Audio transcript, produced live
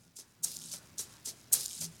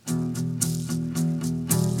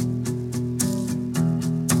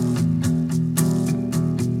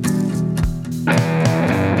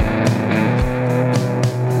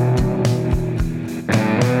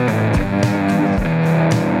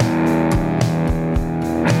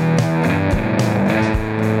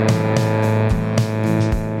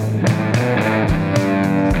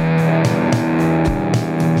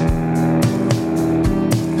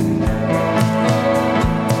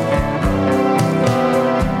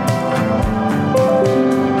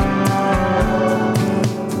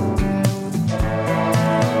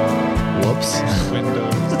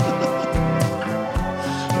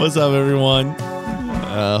What's up, everyone?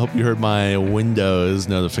 Hope you heard my Windows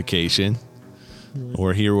notification.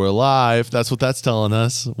 We're here, we're live. That's what that's telling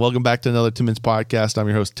us. Welcome back to another Timmons podcast. I'm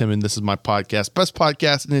your host, Timon. This is my podcast. Best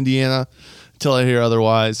podcast in Indiana until I hear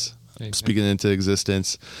otherwise. Thanks. Speaking into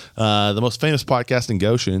existence. The most famous podcast in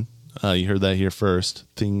Goshen. You heard that here first.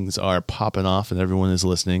 Things are popping off and everyone is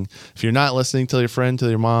listening. If you're not listening, tell your friend, tell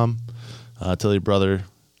your mom, tell your brother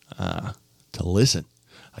to listen.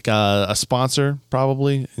 I got a sponsor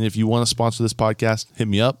probably. And if you want to sponsor this podcast, hit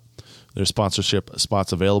me up. There's sponsorship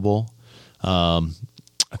spots available. I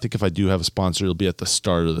think if I do have a sponsor, it'll be at the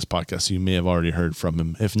start of this podcast. So you may have already heard from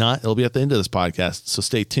him. If not, it'll be at the end of this podcast. So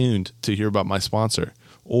stay tuned to hear about my sponsor.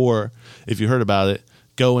 Or if you heard about it,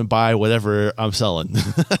 go and buy whatever I'm selling.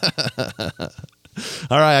 All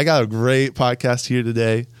right. I got a great podcast here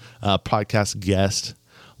today. Podcast guest,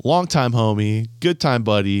 longtime homie, good time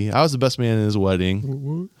buddy. I was the best man in his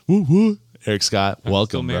wedding. Woo, woo. Erik Scott. I'm welcome.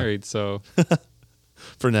 still married, so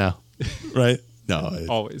For now. Right? No.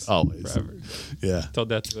 always. Forever. Yeah. Till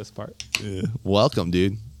death do us part. Yeah. Welcome,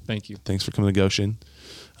 dude. Thank you. Thanks for coming to Goshen.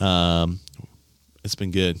 It's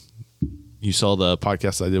been good. You saw the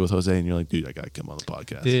podcast I did with Jose, and you're like, dude, I got to come on the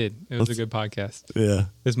podcast. It was a good podcast. Yeah.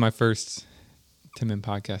 This is my first Timon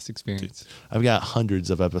podcast experience. Dude, I've got hundreds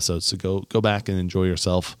of episodes, so go back and enjoy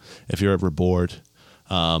yourself if you're ever bored.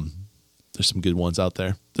 There's some good ones out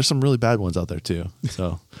there. There's some really bad ones out there, too.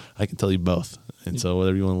 So I can tell you both. And so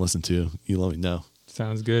whatever you want to listen to, you let me know.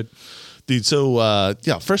 Sounds good. Dude, so,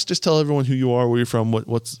 first just tell everyone who you are, where you're from,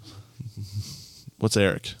 what's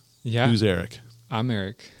Erik? Yeah. Who's Erik? I'm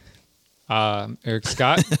Erik. Erik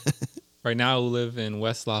Scott. Right now I live in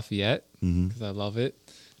West Lafayette because I love it.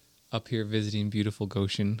 Up here visiting beautiful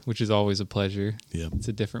Goshen, which is always a pleasure. Yeah. It's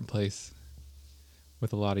a different place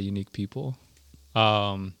with a lot of unique people.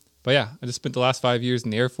 But yeah, I just spent the last 5 years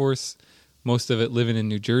in the Air Force, most of it living in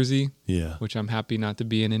New Jersey, which I'm happy not to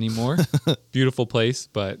be in anymore. Beautiful place,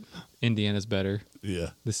 but Indiana's better.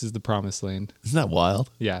 Yeah. This is the promised land. Isn't that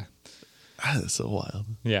wild? Yeah. That's so wild.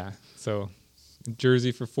 Yeah. So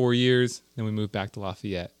Jersey for 4 years, then we moved back to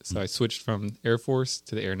Lafayette. So I switched from Air Force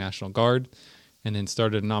to the Air National Guard and then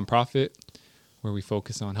started a nonprofit where we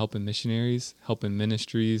focus on helping missionaries, helping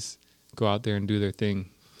ministries go out there and do their thing.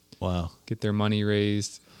 Wow. Get their money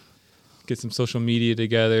raised, get some social media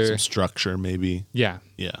together. Some structure, maybe. Yeah.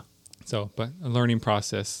 Yeah. So, but a learning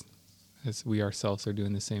process as we ourselves are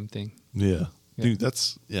doing the same thing. Yeah. Dude,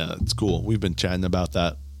 that's cool. We've been chatting about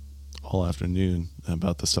that all afternoon,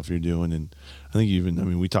 about the stuff you're doing. And I think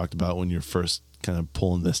we talked about when you're first kind of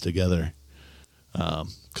pulling this together a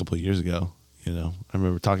couple of years ago. You know, I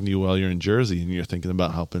remember talking to you while you're in Jersey and you're thinking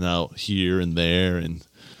about helping out here and there. And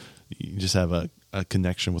you just have a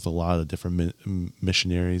connection with a lot of different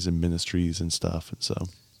missionaries and ministries and stuff. And so,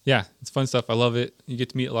 yeah, it's fun stuff. I love it. You get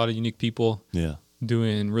to meet a lot of unique people. Yeah.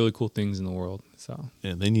 Doing really cool things in the world. So,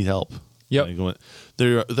 yeah, they need help. Yep. Like,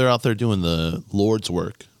 they're out there doing the Lord's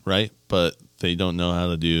work, right? But they don't know how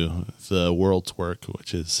to do the world's work,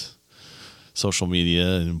 which is social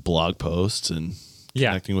media and blog posts and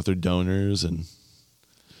connecting with their donors. And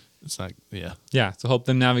it's not, Yeah, so help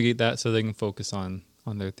them navigate that so they can focus on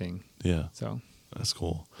their thing. Yeah. So that's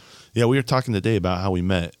cool. Yeah, we were talking today about how we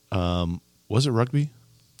met. Was it rugby?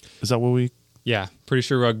 Is that what we... Yeah, pretty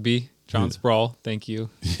sure rugby. John Sproul, thank you.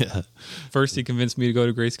 Yeah. First, he convinced me to go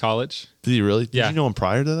to Grace College. Did he really? Did you know him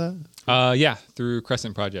prior to that? Yeah, through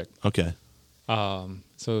Crescent Project. Okay.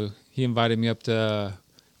 So he invited me up to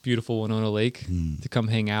beautiful Winona Lake to come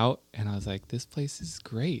hang out. And I was like, this place is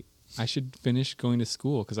great. I should finish going to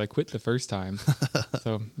school because I quit the first time.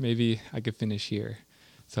 So maybe I could finish here.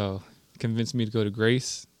 So he convinced me to go to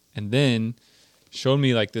Grace and then showed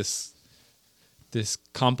me like this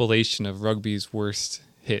compilation of rugby's worst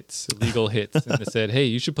hits, illegal hits. And it said, hey,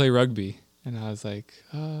 you should play rugby. And I was like,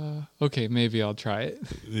 okay, maybe I'll try it.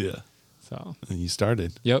 Yeah. So. And you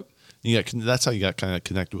started. Yep. That's how you got kind of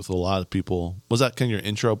connected with a lot of people. Was that kind of your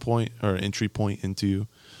intro point or entry point into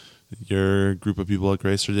your group of people at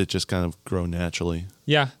Grace, or did it just kind of grow naturally?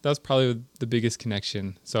 Yeah, that was probably the biggest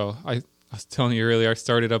connection. So I was telling you earlier, I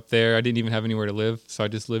started up there. I didn't even have anywhere to live, so I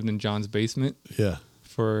just lived in John's basement. Yeah.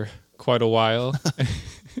 For quite a while.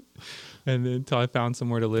 And then until I found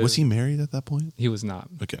somewhere to live. Was he married at that point? He was not.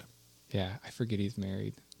 Okay. Yeah, I forget he's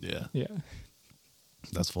married. Yeah. Yeah.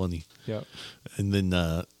 That's funny. Yep. And then,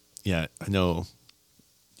 I know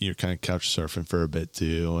you're kind of couch surfing for a bit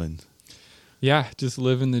too, and yeah, just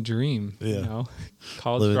living the dream. Yeah. You know,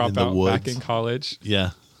 college Living in the dropout woods. back in college.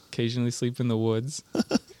 Yeah. Occasionally sleep in the woods.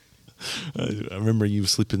 I remember you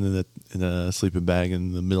sleeping in a sleeping bag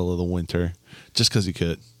in the middle of the winter, just because you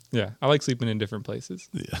could. Yeah, I like sleeping in different places.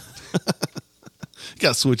 Yeah.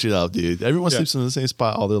 Gotta switch it up, dude. Everyone Yeah. sleeps in the same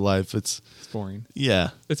spot all their life. It's boring. yeah.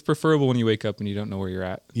 It's preferable when you wake up and you don't know where you're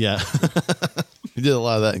at. Yeah. We did a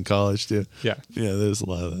lot of that in college too. Yeah, Yeah, there's a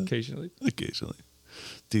lot of that. occasionally. Occasionally.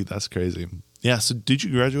 Dude, that's crazy. Yeah, so did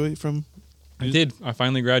you graduate from I did. I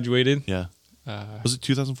finally graduated. Yeah. Was it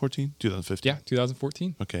 2014? 2015? Yeah,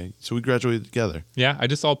 2014. Okay. So we graduated together. Yeah, I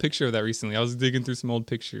just saw a picture of that recently. I was digging through some old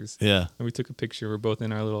pictures. Yeah. And we took a picture. We're both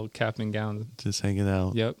in our little cap and gown. Just hanging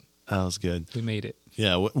out. Yep, That was good. we made it.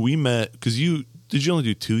 Yeah, we met because did you only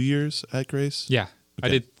do 2 years at Grace? Yeah, I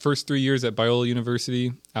Okay. did first 3 years at Biola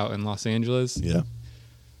University out in Los Angeles. Yeah.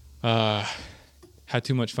 Had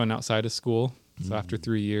too much fun outside of school. So after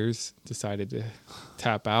 3 years, decided to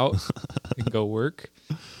tap out and go work.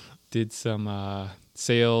 Did some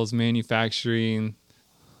sales, manufacturing,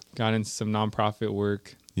 got into some nonprofit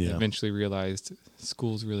work. Yeah. Eventually realized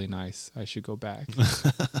school's really nice. I should go back.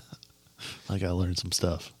 I got to learn some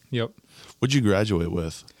stuff. Yep. What'd you graduate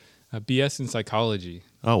with? A BS in psychology.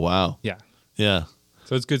 Oh, wow. Yeah. Yeah.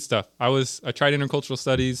 So it's good stuff. I tried intercultural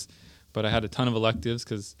studies, but I had a ton of electives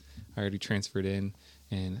because I already transferred in,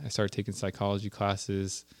 and I started taking psychology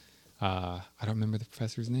classes. I don't remember the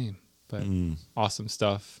professor's name, but awesome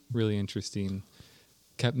stuff. Really interesting.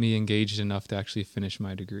 Kept me engaged enough to actually finish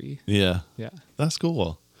my degree. Yeah. Yeah. That's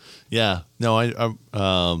cool. Yeah. No, I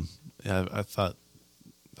thought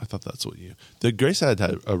that's what the Grace had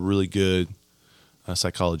a really good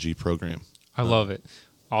psychology program. I love it.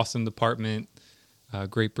 Awesome department,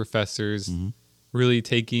 great professors, really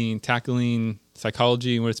tackling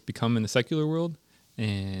psychology and what it's become in the secular world,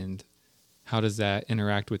 and how does that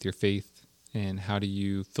interact with your faith, and how do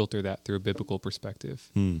you filter that through a biblical perspective.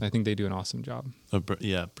 I think they do an awesome job.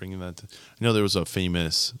 Yeah, bringing that I know there was a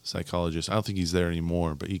famous psychologist. I don't think he's there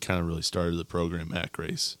anymore, but he kind of really started the program at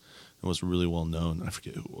Grace and was really well known. I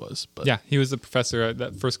forget who it was, but Yeah, he was the professor at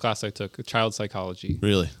that first class I took, child psychology.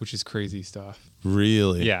 Really? Which is crazy stuff.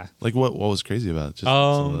 Really? Yeah. Like what was crazy about it? Just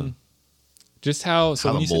some of the- Just how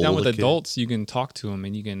How when to you sit down mold with a kid. adults, you can talk to them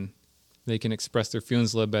and they can express their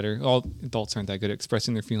feelings a little better. All adults aren't that good at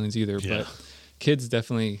expressing their feelings either, Yeah. but kids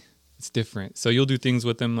definitely, it's different. So you'll do things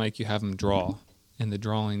with them like you have them draw, and the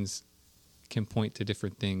drawings can point to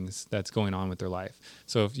different things that's going on with their life.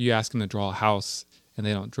 So if you ask them to draw a house and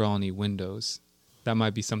they don't draw any windows, that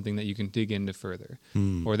might be something that you can dig into further.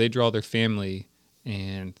 Or they draw their family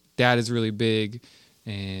and dad is really big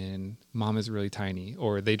and mom is really tiny,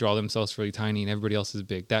 or they draw themselves really tiny and everybody else is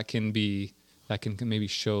big. That can maybe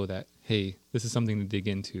show that, hey, this is something to dig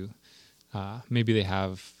into. Maybe they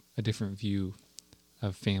have a different view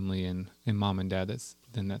of family and mom and dad.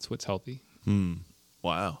 That's what's healthy.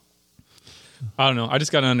 Wow. I don't know. I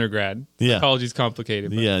just got an undergrad. Yeah. Psychology's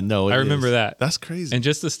complicated. But Yeah, no, I it remember is. that. That's crazy. And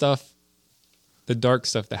just the dark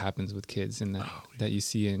stuff that happens with kids and that you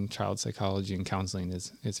see in child psychology and counseling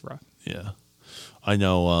is rough. Yeah. I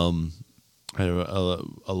know I have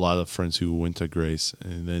a lot of friends who went to Grace,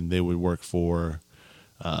 and then they would work for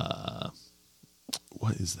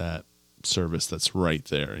what is that service that's right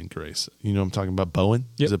there in Grace? You know what I'm talking about? Bowen?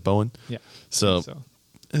 Yep. Is it Bowen? Yeah. So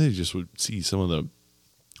and they just would see some of the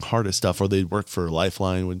hardest stuff, or they'd work for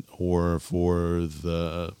Lifeline or for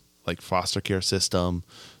the like foster care system,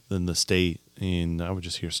 then the state, and I would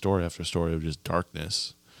just hear story after story of just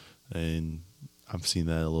darkness. And I've seen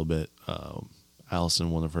that a little bit.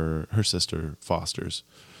 Allison, one of her sister fosters.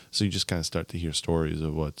 So you just kind of start to hear stories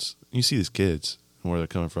of you see these kids and where they're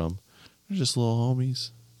coming from. They're just little homies.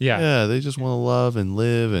 Yeah. Yeah, they just want to love and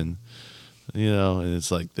live, and and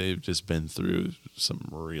it's like they've just been through some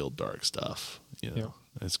real dark stuff.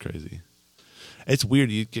 It's crazy. It's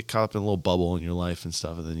weird. You get caught up in a little bubble in your life and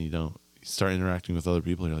stuff, and then you start interacting with other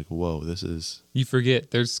people, and you're like, whoa, this is... You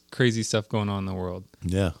forget there's crazy stuff going on in the world.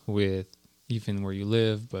 Yeah. With even where you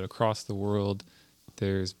live, but across the world,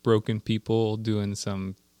 there's broken people doing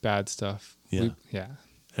some bad stuff. Yeah. Yeah.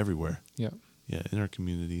 Everywhere. Yep. Yeah, in our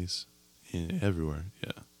communities, everywhere.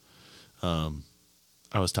 Yeah.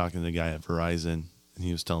 I was talking to the guy at Verizon, and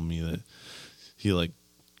he was telling me that he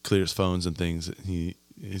clears phones and things. He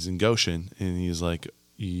is in Goshen, and he's like,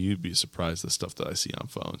 you'd be surprised the stuff that I see on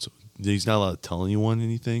phones. He's not allowed to tell anyone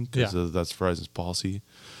anything because that's Verizon's policy.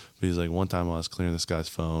 But he's like, one time I was clearing this guy's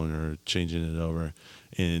phone or changing it over,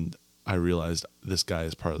 and I realized this guy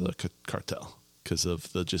is part of the cartel because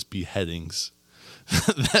of the just beheadings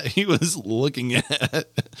that he was looking at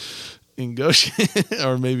in Goshen,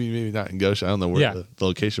 or maybe not in Goshen. I don't know where the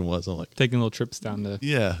location was. I'm like taking little trips down to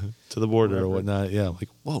the border or whatnot. Yeah, I'm like,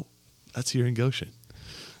 whoa, that's here in Goshen.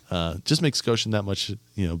 Just makes Goshen that much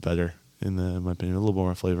better in my opinion, a little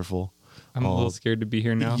more flavorful. I'm a little scared to be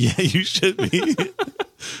here now. Yeah, you should be.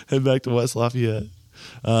 Head back to West Lafayette.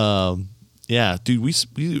 Yeah, dude,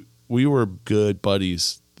 we were good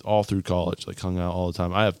buddies all through college. Like hung out all the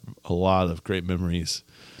time. I have a lot of great memories.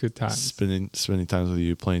 Good times. Spending times with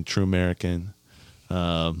you, playing True American,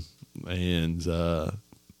 and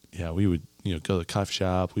we would go to the coffee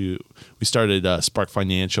shop. We started Spark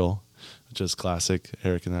Financial, which is classic.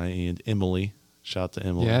 Eric and I and Emily. Shout out to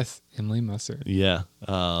Emily. Yes, Emily Musser. Yeah,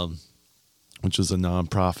 which was a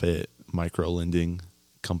nonprofit micro lending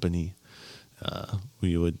company.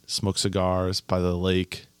 We would smoke cigars by the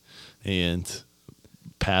lake and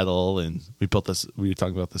paddle, and we built this. We were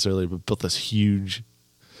talking about this earlier, but built this huge.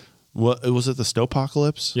 What was it? The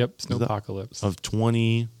Snowpocalypse? Yep, Snowpocalypse of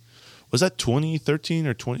 20. Was that 2013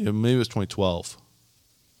 or 20? Maybe it was 2012.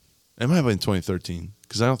 It might have been 2013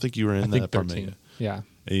 because I don't think you were in that apartment yet. Yeah,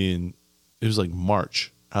 and it was like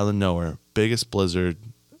March out of nowhere, biggest blizzard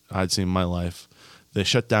I'd seen in my life. They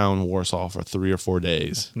shut down Warsaw for 3 or 4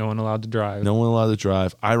 days. no one allowed to drive. No one allowed to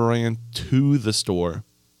drive. I ran to the store,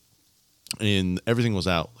 and everything was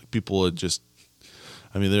out. Like people would just.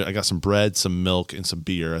 I mean, I got some bread, some milk, and some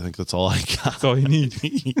beer. I think that's all I got. That's all you need.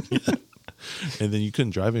 Yeah. And then you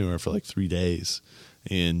couldn't drive anywhere for like 3 days.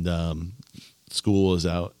 And school was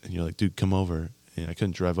out. And you're like, dude, come over. And I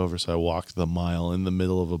couldn't drive over, so I walked the mile in the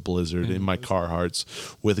middle of a blizzard in my Carhartts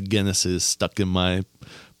with Guinnesses stuck in my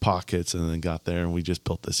pockets. And then got there, and we just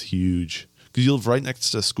built this huge... Because you live right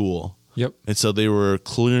next to school. Yep. And so they were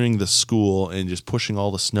clearing the school and just pushing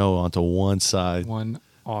all the snow onto one side. One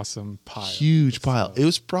awesome pile. Huge pile. It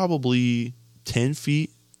was probably 10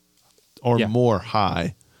 feet or more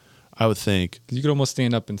high, I would think. You could almost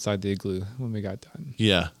stand up inside the igloo when we got done.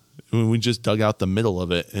 Yeah. When we just dug out the middle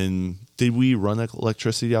of it. And did we run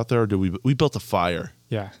electricity out there, or did we built a fire?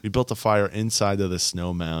 Yeah. We built a fire inside of the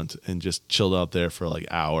snow mound and just chilled out there for like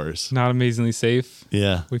hours. Not amazingly safe.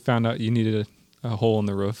 Yeah. We found out you needed a hole in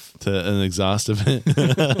the roof. To an exhaust event.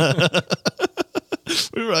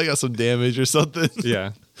 We probably got some damage or something.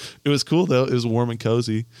 Yeah. It was cool, though. It was warm and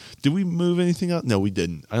cozy. Did we move anything out? No, we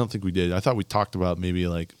didn't. I don't think we did. I thought we talked about maybe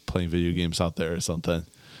like playing video games out there or something,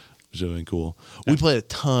 which would have been cool. We played a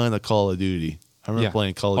ton of Call of Duty. I remember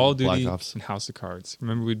playing Call of Duty Black Ops. And House of Cards.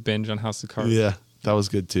 Remember we'd binge on House of Cards? Yeah, that was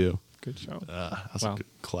good, too. Good show. That's a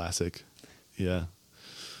good classic. Yeah.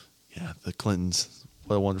 Yeah, the Clintons.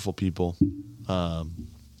 What wonderful people. Yeah,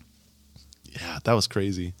 that was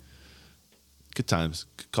crazy. Good times.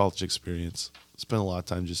 Good college experience. Spent a lot of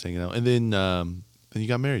time just hanging out. And then you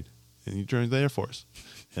got married. And you joined the Air Force.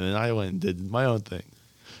 And then I went and did my own thing.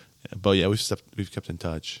 Yeah, but yeah, we've kept in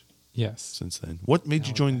touch. Yes. Since then. What made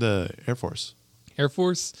you join the Air Force? Air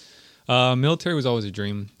Force, military was always a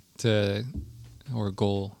dream or a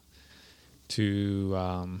goal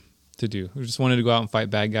to do. We just wanted to go out and fight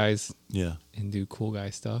bad guys. Yeah. And do cool guy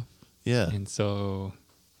stuff. Yeah. And so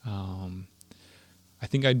I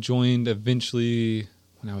think I joined eventually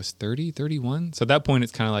when I was 30, 31. So at that point,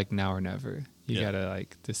 it's kind of like now or never. You got to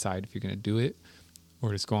like decide if you're going to do it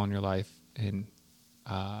or just go on your life and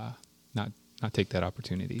not take that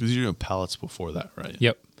opportunity. Because you're doing pallets before that, right?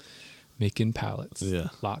 Yep. Making pallets. Yeah.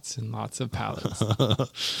 Lots and lots of pallets.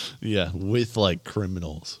 Yeah. With like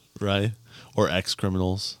criminals, right? Or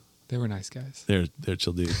ex-criminals. They were nice guys. They're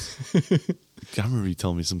chill dudes. I remember you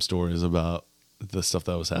telling me some stories about the stuff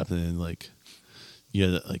that was happening. Like,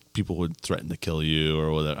 like people would threaten to kill you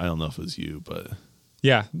or whatever. I don't know if it was you, but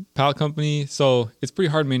yeah, pallet company. So it's pretty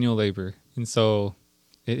hard manual labor, and so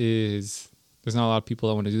it is. There's not a lot of people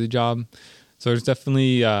that want to do the job. So there's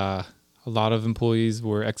definitely a lot of employees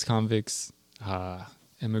were ex-convicts,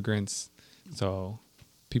 immigrants. So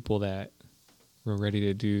people that were ready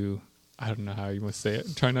to do. I don't know how you must say it.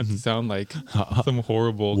 I'm trying not to sound like some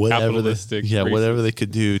horrible capitalistic. Whatever they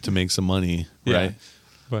could do to make some money, right?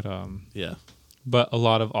 But yeah. But a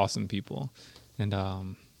lot of awesome people, and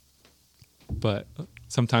but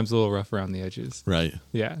sometimes a little rough around the edges. Right.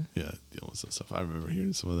 Yeah. Yeah. Dealing with some stuff. I remember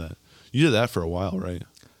hearing some of that. You did that for a while, right?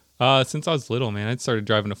 Since I was little, man, I started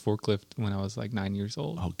driving a forklift when I was like 9 years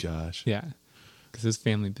old. Oh gosh. Yeah. Because it's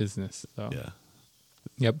family business. So. Yeah.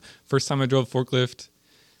 Yep. First time I drove a forklift,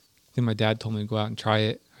 I think my dad told me to go out and try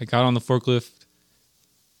it. I got on the forklift,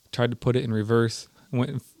 tried to put it in reverse,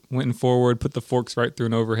 went in forward, put the forks right through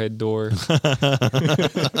an overhead door. It's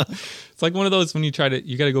like one of those when you got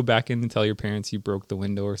to go back in and tell your parents you broke the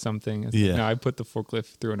window or something. It's like, no, I put the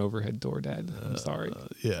forklift through an overhead door, Dad. I'm sorry.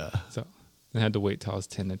 Yeah. So I had to wait till I was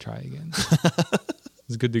 10 to try again. It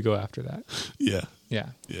was good to go after that. Yeah.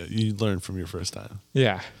 Yeah. Yeah. You learned from your first time.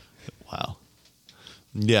 Yeah. Wow.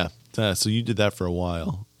 Yeah. So you did that for a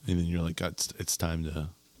while, and then you're like, it's time to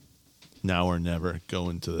now or never go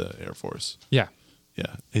into the Air Force. Yeah.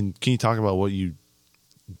 Yeah. And can you talk about what you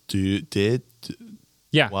did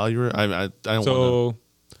Yeah. While you were, I don't want So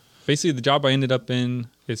basically, the job I ended up in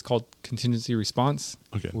is called contingency response.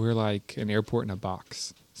 Okay. We're like an airport in a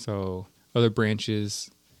box. So other branches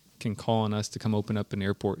can call on us to come open up an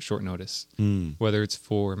airport short notice, whether it's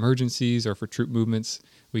for emergencies or for troop movements.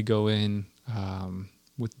 We go in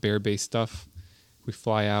with bear-based stuff. We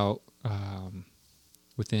fly out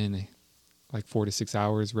within like 4 to 6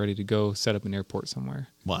 hours, ready to go, set up an airport somewhere.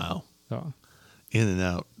 Wow. So In and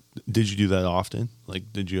out. Did you do that often?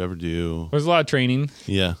 Like, did you ever do? there's a lot of training.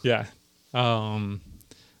 Yeah. Yeah.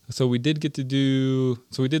 So we did get to do.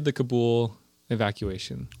 So we did the Kabul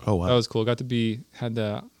evacuation. Oh wow. That was cool. Had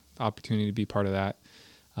the opportunity to be part of that.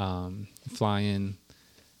 Fly in,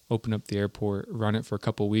 open up the airport, run it for a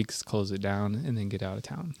couple weeks, close it down, and then get out of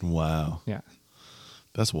town. Wow. Yeah.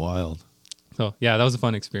 That's wild. So yeah, that was a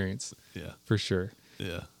fun experience Yeah. for sure.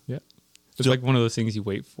 Yeah. Yeah. It's So- like one of those things you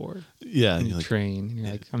wait for. Yeah. And And you you're like, train. And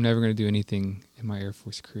you're like, I'm never going to do anything in my Air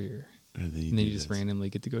Force career. and then And then do you just this. randomly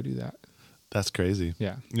get to go do that. That's crazy.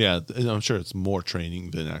 Yeah. Yeah. And I'm sure it's more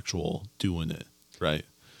training than actual doing it, right?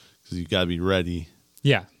 Because you got to be ready.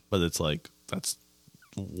 Yeah. But it's like, that's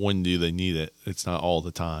when do they need it? It's not all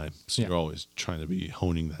the time. So Yeah. you're always trying to be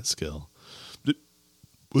honing that skill.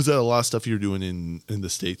 Was that a lot of stuff you were doing in the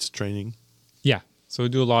States training? Yeah. So we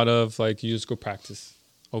do a lot of like, you just go practice,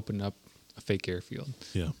 open up a fake airfield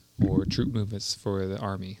Yeah. or troop movements for the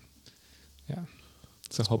Army. Yeah.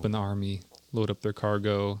 So helping the Army load up their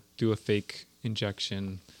cargo, do a fake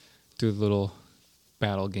injection, do little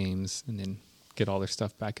battle games, and then get all their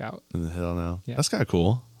stuff back out. And the hell now. Yeah. That's kind of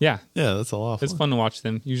cool. Yeah. Yeah, that's a lot of It's fun to watch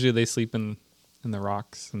them. Usually they sleep in the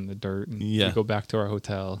rocks and the dirt, and Yeah. we go back to our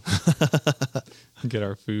hotel, get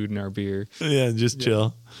our food and our beer. Yeah, just Yeah.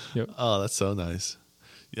 chill. Yep. Oh, that's so nice.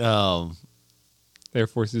 The Air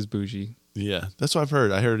Force is bougie. Yeah, that's what I've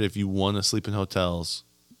heard. I heard if you want to sleep in hotels,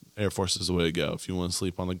 Air Force is the way to go. If you want to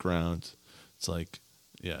sleep on the ground, it's like,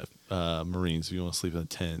 yeah, Marines. If you want to sleep in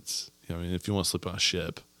tents, I mean, if you want to sleep on a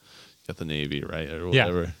ship, you got the Navy, right, or Yeah.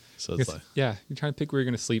 whatever. So it's like, Yeah, you're trying to pick where you're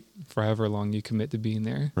going to sleep for however long you commit to being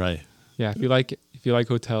there. right. Yeah, if you like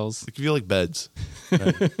hotels. Like if you like beds,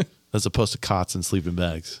 right? As opposed to cots and sleeping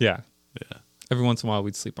bags. Yeah. Yeah. Every once in a while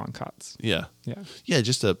we'd sleep on cots. Yeah. Yeah. Yeah,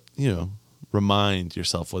 just to, remind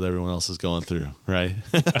yourself what everyone else is going through, right?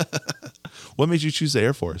 What made you choose the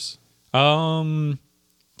Air Force? So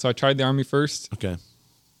I tried the Army first. Okay.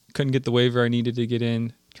 Couldn't get the waiver I needed to get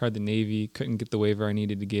in. Tried the Navy. Couldn't get the waiver I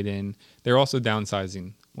needed to get in. They're also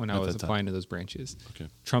downsizing when I At was that time. applying to those branches. Okay.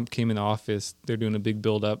 Trump came in the office. They're doing a big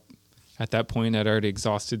build up. At that point, I'd already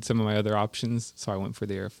exhausted some of my other options, so I went for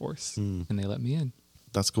the Air Force, and they let me in.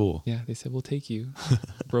 That's cool. Yeah, they said, we'll take you.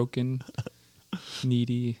 Broken,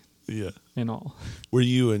 needy, Yeah. and all. Were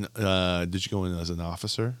you did you go in as an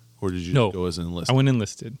officer or did you No. go as an enlisted? I went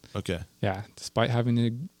enlisted. Okay. Yeah, despite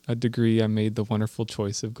having a degree, I made the wonderful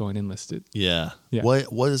choice of going enlisted. Yeah. Yeah.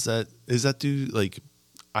 What is that? Is that do like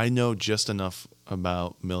I know just enough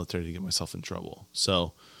about military to get myself in trouble.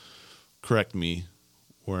 So correct me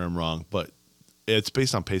where I'm wrong, but it's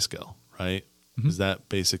based on pay scale, right? Mhm. Is that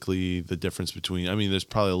basically the difference between there's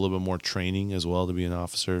probably a little bit more training as well to be an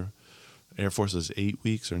officer. Air Force is 8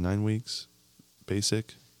 weeks or 9 weeks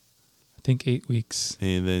basic. I think 8 weeks.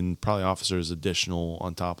 And then probably officers additional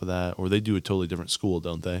on top of that, or they do a totally different school,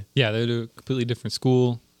 don't they? Yeah, they do a completely different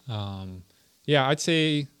school. Yeah, I'd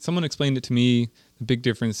say someone explained it to me. The big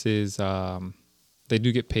difference is they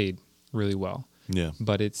do get paid really well. Yeah.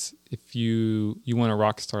 But it's if you want a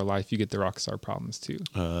rock star life, you get the rock star problems too.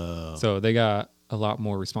 So they got a lot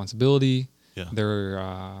more responsibility. Yeah. They're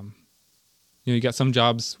you got some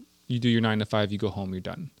jobs, you do your 9 to 5, you go home, you're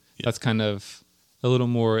done. Yeah. That's kind of a little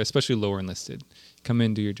more, especially lower enlisted. Come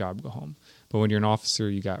in, do your job, go home. But when you're an officer,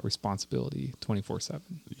 you got responsibility 24/7.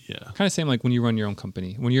 Yeah. Kind of same like when you run your own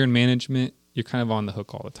company. When you're in management, you're kind of on the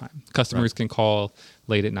hook all the time. Customers Right. can call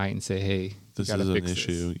late at night and say, "Hey, This you got is to an fix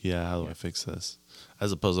issue. this." Yeah, how do I fix this?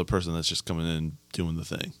 As opposed to a person that's just coming in and doing the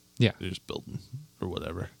thing. Yeah. They're just building or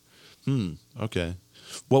whatever. Okay.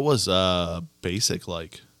 What was basic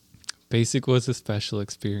like? Basic was a special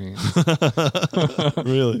experience.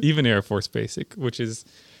 Really? Even Air Force Basic, which is,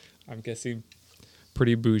 I'm guessing,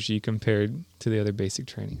 pretty bougie compared to the other basic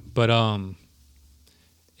training. But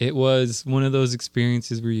it was one of those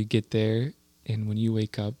experiences where you get there and when you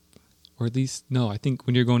wake up, or at least, no, I think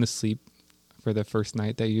when you're going to sleep for the first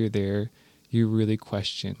night that you're there, you really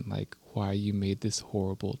question like why you made this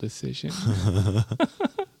horrible decision.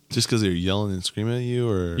 Just because they're yelling and screaming at you,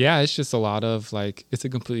 or Yeah, it's just a lot of like, it's a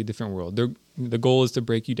completely different world. The goal is to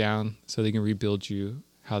break you down so they can rebuild you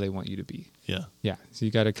how they want you to be. Yeah. Yeah. So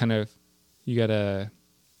you got to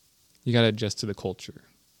adjust to the culture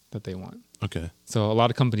that they want. Okay. So a lot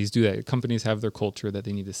of companies do that. Companies have their culture that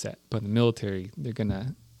they need to set, but in the military, they're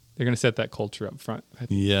gonna set that culture up front.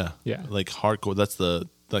 Yeah. Yeah. Like hardcore. That's the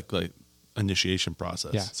like initiation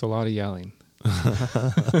process. Yeah. So a lot of yelling.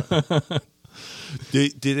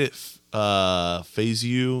 Did it phase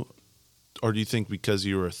you, or do you think because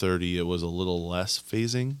you were 30 it was a little less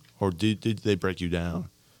phasing, or did they break you down?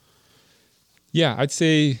 Yeah, I'd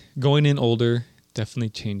say going in older definitely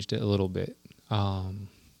changed it a little bit.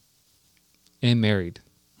 And married.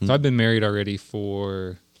 So I've been married already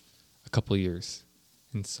for a couple of years.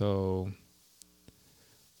 And so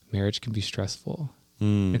marriage can be stressful.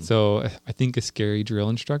 And so I think a scary drill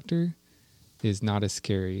instructor is not as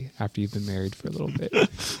scary after you've been married for a little bit.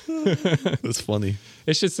 That's funny.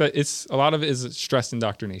 It's just that it's a lot of it is stress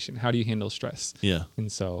indoctrination. How do you handle stress? Yeah.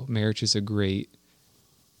 And so marriage is a great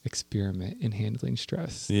experiment in handling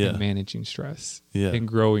stress Yeah. and managing stress Yeah. and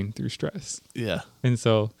growing through stress. Yeah. And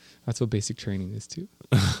so that's what basic training is too.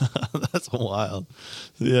 That's wild.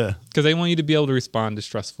 Yeah. Because they want you to be able to respond to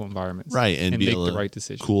stressful environments. Right. And be make able the to right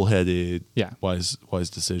decision. cool-headed, Yeah. wise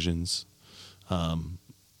decisions.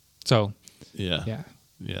 So, Yeah. yeah,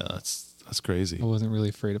 Yeah. That's crazy. I wasn't really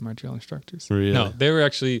afraid of my drill instructors. Really? No, they were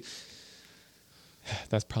actually,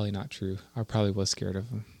 that's probably not true. I probably was scared of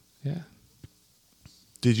them. Yeah.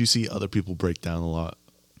 Did you see other people break down a lot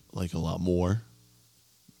more?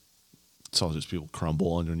 Saw just people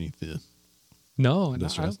crumble underneath the. No,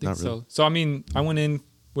 That's I don't right. think Not so. really. So I mean, I went in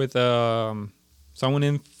with I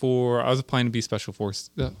was applying to be special force.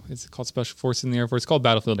 It's called special force in the Air Force. It's called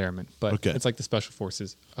battlefield airman, but Okay. it's like the special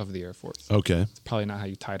forces of the Air Force. Okay. It's probably not how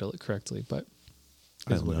you title it correctly, but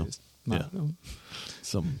I it's don't what know. it is. Yeah. I don't know.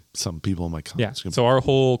 Some people in my Yeah. comments. So our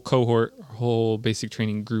whole cohort, our whole basic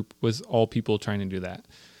training group was all people trying to do that.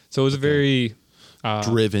 So it was a very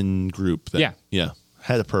driven group. That, Yeah.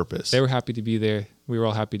 Had a purpose. They were happy to be there. We were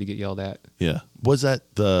all happy to get yelled at. Yeah. Was that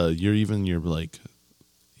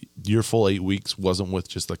your full 8 weeks wasn't with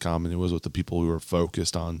just the common, it was with the people who were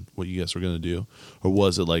focused on what you guys were going to do? Or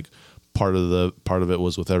was it like part of it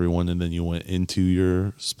was with everyone and then you went into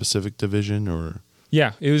your specific division, or?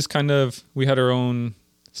 Yeah, it was kind of, we had our own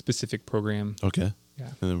specific program. Okay. Yeah.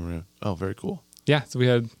 And then very cool. Yeah, so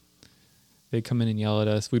they'd come in and yell at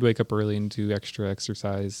us. We'd wake up early and do extra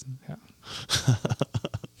exercise. Yeah.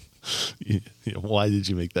 Yeah, why did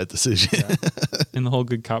you make that decision? Yeah. And the whole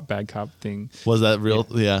good cop, bad cop thing. Was that real?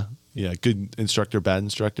 Yeah. Yeah. Good instructor, bad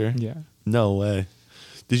instructor? Yeah. No way.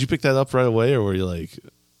 Did you pick that up right away, or were you like,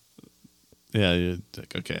 yeah, you're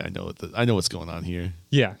like, okay, I know what's going on here.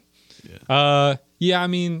 Yeah. Yeah. Yeah, I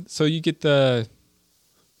mean, so you get I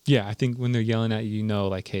think when they're yelling at you, you know,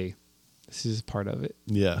 like, hey, this is part of it.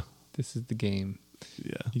 Yeah. This is the game.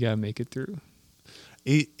 Yeah. You got to make it through.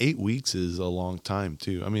 8 weeks is a long time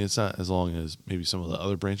too. I mean, it's not as long as maybe some of the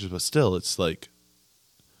other branches, but still, it's like,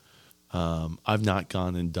 I've not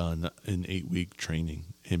gone and done an 8-week training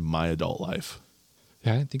in my adult life.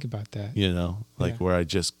 Yeah, I didn't think about that. You know, like Yeah. where I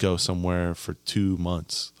just go somewhere for 2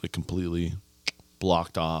 months, like completely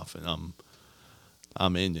blocked off, and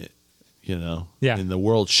I'm in it. You know, Yeah. and the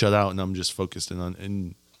world shut out, and I'm just focused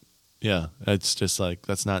and yeah, it's just like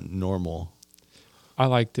that's not normal. I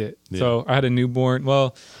liked it. Yeah. So I had a newborn.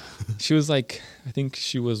 Well, she was like, I think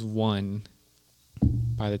she was 1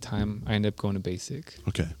 by the time I ended up going to basic.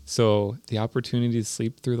 Okay. So the opportunity to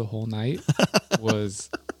sleep through the whole night was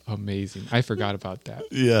amazing. I forgot about that.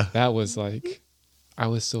 Yeah. That was like, I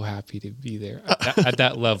was so happy to be there at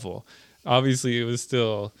that level. Obviously, it was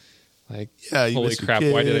still like, Yeah, you holy miss your crap,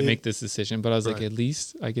 why did I kid. make this decision? But I was like, Right. at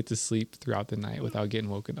least I get to sleep throughout the night without getting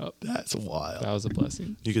woken up. That's wild. That was a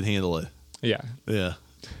blessing. You can handle it. Yeah. Yeah.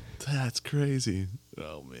 That's crazy.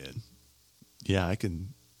 Oh man. Yeah, I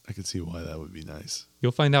can see why that would be nice.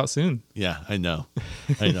 You'll find out soon. Yeah, I know.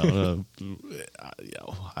 I know.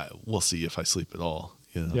 We'll see if I sleep at all.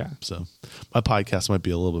 You know? Yeah. So my podcast might be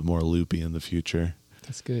a little bit more loopy in the future.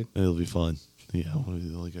 That's good. It'll be fun. Yeah,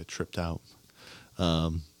 we'll get tripped out.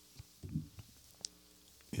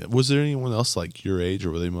 Yeah. Was there anyone else like your age,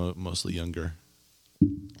 or were they mostly younger?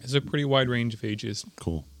 It's a pretty wide range of ages.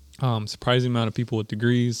 Cool. Surprising amount of people with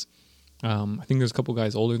degrees. I think there's a couple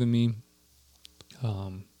guys older than me.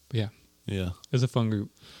 But yeah, Yeah, it was a fun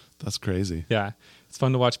group. that's crazy. Yeah, it's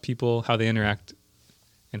fun to watch people, how they interact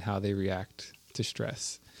and how they react to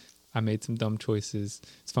stress. I made some dumb choices.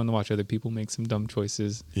 It's fun to watch other people make some dumb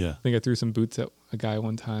choices. Yeah. I think I threw some boots at a guy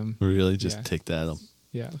one time. Really, just Yeah. take that.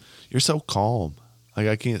 Yeah. You're so calm. Like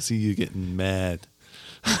I can't see you getting mad.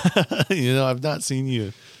 You know, I've not seen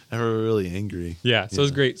you ever really angry. Yeah, so Yeah.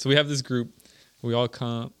 it's great. So we have this group. We all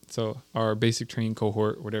come. So our basic training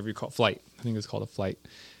cohort, whatever you call it, flight. I think it's called a flight.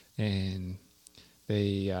 And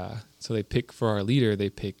they pick for our leader. They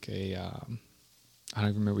pick a I don't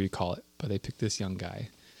even remember what you call it, but they pick this young guy.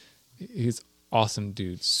 He's awesome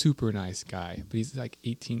dude, super nice guy, but he's like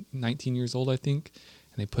 19 years old, I think.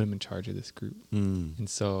 And they put him in charge of this group. And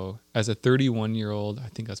so as a 31-year-old, I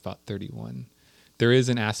think I was about 31, there is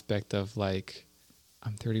an aspect of like,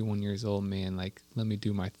 I'm 31 years old, man. Like, let me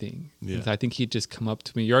do my thing. Yeah. I think he'd just come up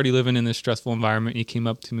to me. You're already living in this stressful environment. He came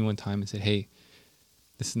up to me one time and said, hey,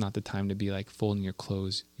 this is not the time to be like folding your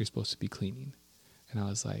clothes. You're supposed to be cleaning. And I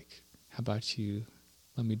was like, how about you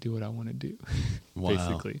let me do what I want to do? Wow.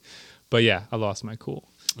 Basically. But yeah, I lost my cool.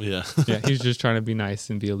 Yeah. Yeah, he was just trying to be nice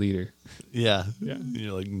and be a leader. Yeah. Yeah.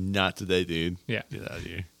 You're like, not today, dude. Yeah. Get out of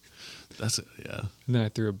here. That's it. Yeah. And then I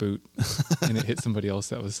threw a boot and it hit somebody else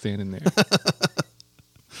that was standing there.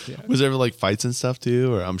 Yeah. Was there ever like fights and stuff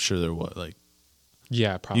too? Or I'm sure there was. Like,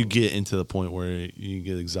 Yeah, probably. you get into the point where you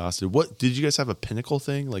get exhausted. What did you guys have a pinnacle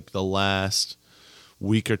thing? Like the last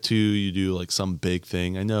week or two, you do like some big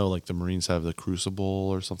thing. I know like the Marines have the Crucible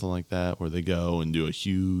or something like that, where they go and do a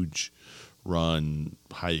huge run,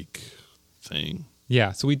 hike thing.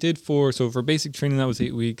 Yeah, so we did for basic training, that was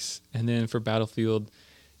 8 weeks. And then for battlefield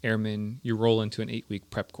airmen, you roll into an 8-week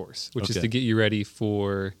prep course, which is Okay. to get you ready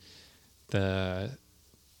for the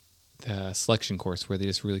selection course where they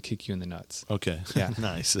just really kick you in the nuts. Okay. Yeah.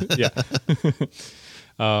 Nice. Yeah.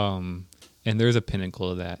 And there's a pinnacle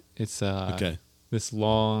of that. It's Okay. this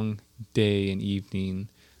long day and evening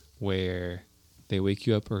where they wake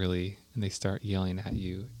you up early and they start yelling at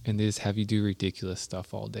you and they just have you do ridiculous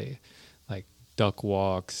stuff all day, like duck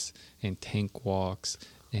walks and tank walks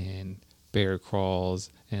and bear crawls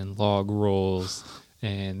and log rolls,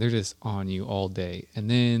 and they're just on you all day. And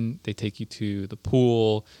then they take you to the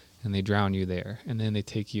pool and they drown you there. And then they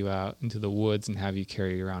take you out into the woods and have you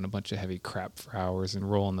carry around a bunch of heavy crap for hours and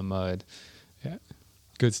roll in the mud. Yeah.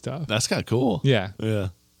 Good stuff. That's kind of cool. Yeah. Yeah.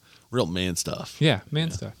 Real man stuff. Yeah.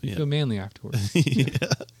 Man stuff. You Yeah. feel manly afterwards. Yeah.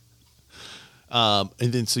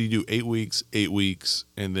 And then so you do 8 weeks,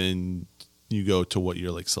 and then you go to what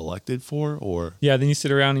you're like selected for, or Yeah. Then you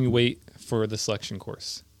sit around and you wait for the selection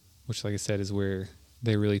course, which, like I said, is where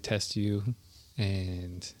they really test you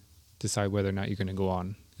and decide whether or not you're going to go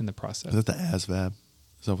on in the process. is that the ASVAB?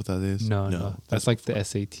 Is that what that is? No. That's like the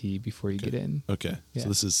SAT before you get in. Okay. Yeah. So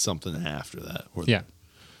this is something after that. Where Yeah. they're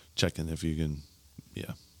checking if you can,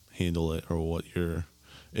 handle it, or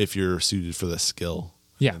if you're suited for the skill.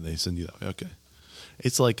 Yeah. And they send you that way. Okay.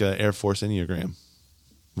 It's like a Air Force Enneagram,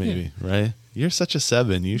 maybe, right? You're such a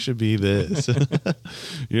 7. You should be this.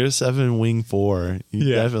 You're a 7 wing 4.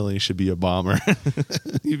 You definitely should be a bomber.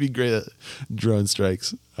 You'd be great at drone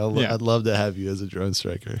strikes. I'd love to have you as a drone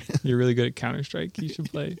striker. You're really good at Counter-Strike. You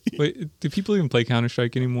should play. Wait, do people even play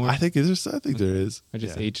Counter-Strike anymore? I think there is. I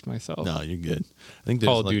just aged myself. No, you're good. I think there's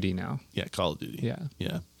Call of Duty now. Yeah, Call of Duty. Yeah.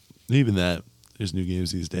 Yeah. Even that, there's new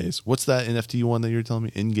games these days. What's that NFT one that you were telling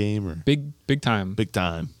me? In-game or? Big time. Big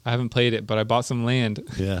time. I haven't played it, but I bought some land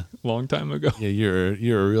Yeah. a long time ago. Yeah,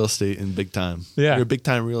 you're a real estate in big time. Yeah. You're a big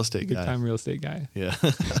time real estate Big guy. time real estate guy. Yeah.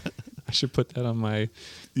 I should put that on my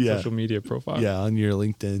Yeah. social media profile. Yeah, on your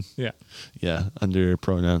LinkedIn. Yeah. Yeah, under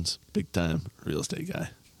pronouns, big time real estate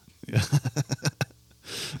guy.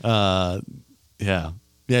 Yeah.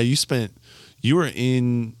 Yeah.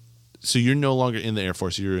 So you're no longer in the Air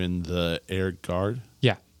Force, you're in the Air Guard?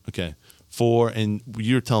 Yeah. Okay. And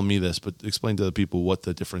you're telling me this, but explain to the people what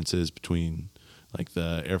the difference is between like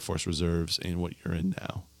the Air Force Reserves and what you're in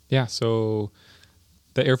now. Yeah. So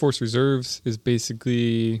the Air Force Reserves is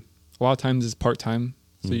basically, a lot of times it's part-time.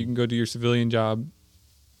 So you can go do your civilian job.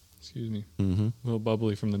 Excuse me. Mm-hmm. A little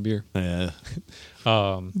bubbly from the beer. Yeah.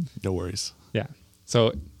 No worries. Yeah.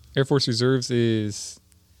 So Air Force Reserves is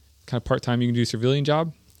kind of part-time. You can do a civilian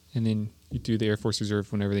job, and then you do the Air Force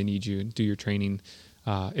Reserve whenever they need you and do your training.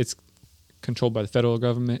 It's controlled by the federal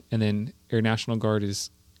government, and then Air National Guard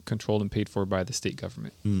is controlled and paid for by the state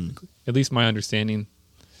government. At least my understanding.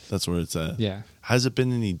 That's where it's at. Yeah. Has it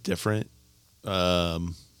been any different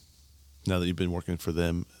now that you've been working for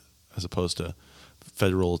them as opposed to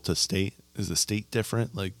federal to state? Is the state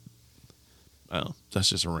different? Like, I don't know. That's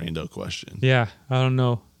just a rando question. Yeah. I don't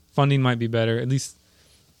know. Funding might be better. At least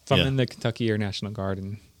if I'm Yeah. in the Kentucky Air National Guard,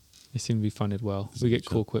 and they seem to be funded well. We get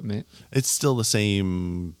cool equipment. It's still the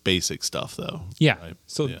same basic stuff, though. Yeah. Right?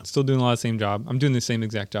 So Yeah. still doing a lot of the same job. I'm doing the same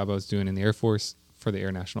exact job I was doing in the Air Force for the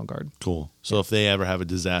Air National Guard. Cool. So if they ever have a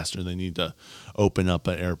disaster and they need to open up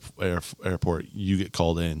an airport, you get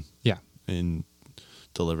called in. Yeah. And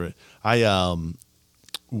deliver it. I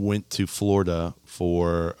went to Florida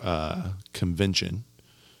for a convention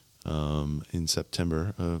in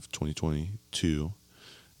September of 2022,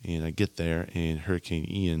 and I get there, and Hurricane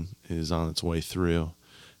Ian is on its way through,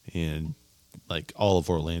 and like all of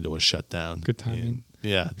Orlando was shut down. Good timing. And,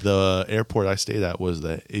 yeah, the airport I stayed at was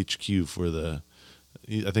the HQ for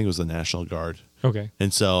I think it was the National Guard. Okay.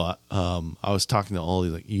 And so I was talking to all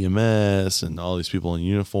these like EMS and all these people in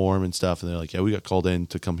uniform and stuff, and they're like, "Yeah, we got called in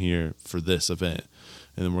to come here for this event,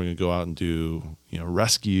 and then we're gonna go out and do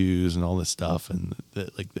rescues and all this stuff." And the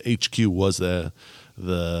HQ was the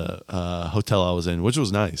hotel I was in, which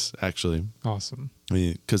was nice actually. Awesome. I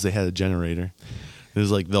mean, because they had a generator. It was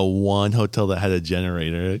like the one hotel that had a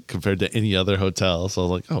generator compared to any other hotel. So I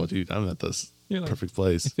was like, "Oh, dude, I'm at this perfect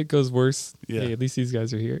place." If it goes worse, Yeah. hey, at least these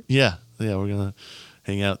guys are here. Yeah, we're gonna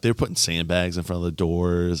hang out. They were putting sandbags in front of the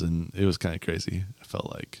doors, and it was kind of crazy. I felt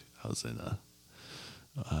like I was in a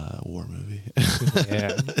war movie.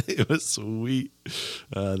 Yeah. It was sweet.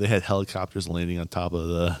 They had helicopters landing on top of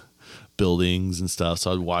the buildings and stuff,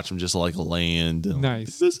 so I'd watch them just like land. And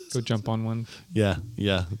Nice. Go jump on one. Yeah,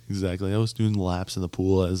 exactly. I was doing laps in the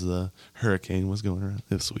pool as the hurricane was going around.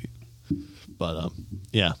 It was sweet. But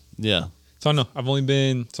yeah. So no,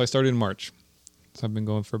 I started in March. So I've been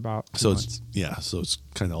going for about 2 months. So it's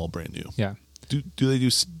kind of all brand new. Yeah. Do they do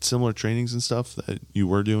similar trainings and stuff that you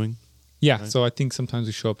were doing? Yeah. Right. So I think sometimes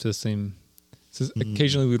we show up to the same. So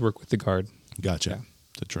occasionally we'd work with the guard. Gotcha. Yeah.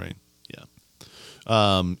 To train.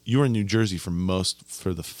 Yeah. You were in New Jersey for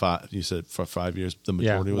the 5. You said for 5 years. The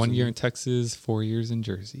majority was 1 year in Texas, 4 years in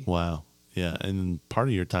Jersey. Wow. Yeah, and part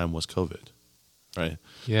of your time was COVID, right?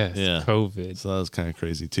 Yes. Yeah. COVID. So that was kind of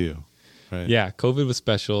crazy too, right? Yeah. COVID was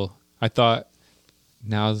special. I thought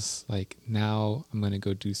now I'm going to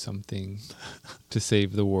go do something to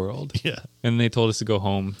save the world. Yeah. And they told us to go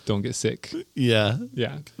home. Don't get sick. Yeah.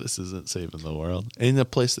 Yeah. This isn't saving the world. In a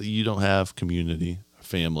place that you don't have community,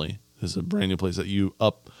 family, this is a brand new place that you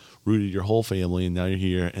uprooted your whole family, and now you're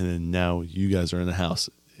here, and then now you guys are in a house,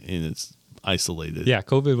 and it's isolated. Yeah.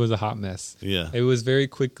 COVID was a hot mess. Yeah. It was very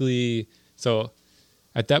quickly. So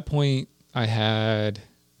at that point, I had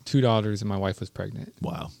 2 daughters and my wife was pregnant.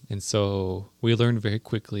 Wow. And so we learned very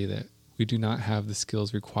quickly that we do not have the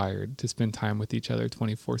skills required to spend time with each other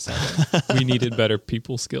 24/7. We needed better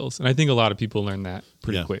people skills. And I think a lot of people learn that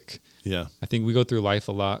pretty quick. Yeah. I think we go through life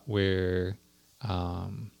a lot where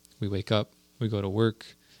we wake up, we go to work,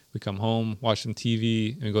 we come home, watch some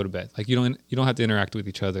TV, and we go to bed. Like you don't have to interact with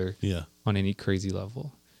each other on any crazy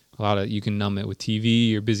level. You can numb it with TV,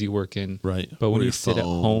 you're busy working. Right. But when Or you your sit at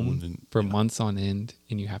phone home for months on end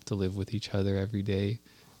and you have to live with each other every day,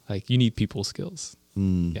 like you need people skills.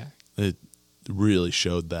 Yeah. It really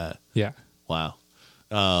showed that. Yeah. Wow.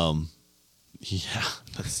 Yeah,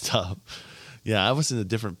 that's tough. Yeah, I was in a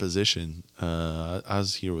different position. I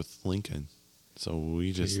was here with Lincoln. So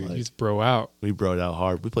we just you just bro out. We broed out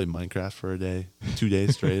hard. We played Minecraft for a day, 2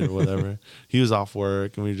 days straight or whatever. He was off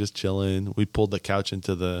work and we were just chilling. We pulled the couch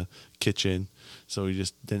into the kitchen, so we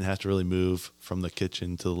just didn't have to really move from the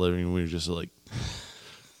kitchen to the living room. We were just like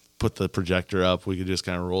put the projector up. We could just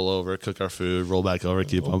kind of roll over, cook our food, roll back over,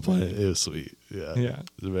 keep on playing. It was sweet. Yeah. Yeah.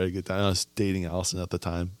 It was a very good time. I was dating Allison at the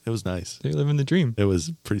time. It was nice. They're living the dream. It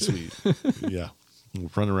was pretty sweet. Yeah.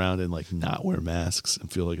 Run around and like not wear masks and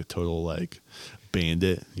feel like a total like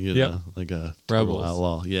bandit, know, like a total Rebels.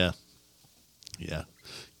 outlaw. Yeah. Yeah.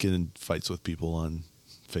 Get in fights with people on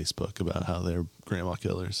Facebook about how they're grandma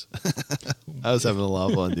killers. I was having a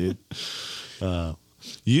lot of fun, dude.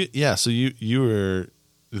 So you were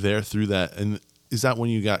there through that, and is that when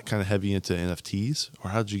you got kind of heavy into NFTs,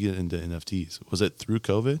 or how did you get into NFTs? Was it through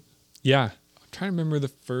COVID? Yeah. I'm trying to remember the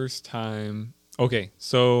first time. Okay,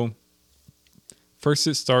 so first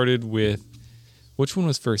it started with, which one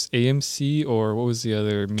was first? AMC or what was the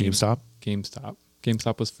other? GameStop? GameStop.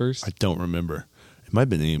 GameStop was first. I don't remember. It might have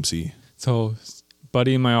been AMC. So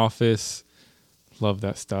buddy in my office loved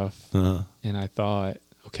that stuff. Uh-huh. And I thought,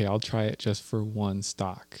 okay, I'll try it just for one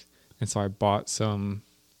stock. And so I bought some,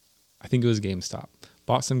 I think it was GameStop.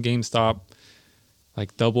 Bought some GameStop,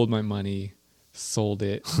 like doubled my money, sold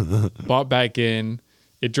it, bought back in.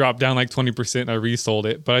 It dropped down like 20%. I resold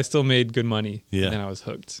it, but I still made good money. Yeah. And then I was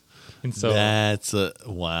hooked. And so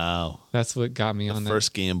wow. That's what got me on that.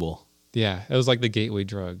 First gamble. Yeah. It was like the gateway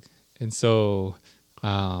drug. And so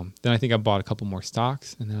then I think I bought a couple more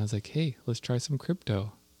stocks, and then I was like, hey, let's try some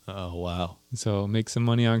crypto. Oh, wow. And so make some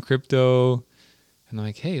money on crypto. And I'm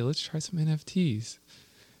like, hey, let's try some NFTs.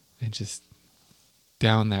 And just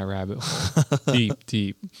down that rabbit hole.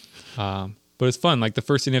 deep. But it's fun. Like the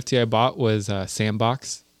first NFT I bought was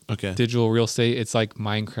Sandbox. Okay. Digital real estate. It's like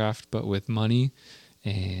Minecraft, but with money.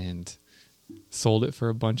 And sold it for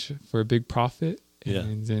a big profit. Yeah.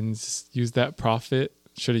 And then just used that profit.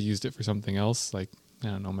 Should have used it for something else, like I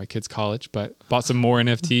don't know, my kids' college, but bought some more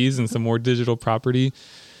NFTs and some more digital property.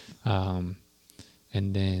 And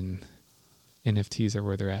then NFTs are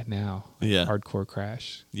where they're at now. Like Yeah. Hardcore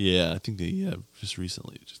crash. Yeah, I think they just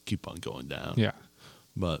recently just keep on going down. Yeah.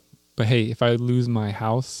 But hey, if I lose my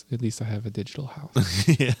house, at least I have a digital house.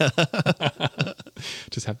 yeah.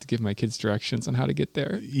 Just have to give my kids directions on how to get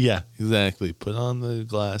there. Yeah, exactly. Put on the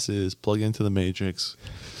glasses, plug into the Matrix.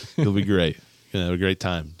 It'll be great. You're gonna have a great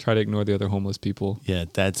time. Try to ignore the other homeless people. Yeah,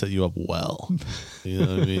 Dad set you up well. You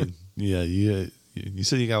know what I mean? Yeah, you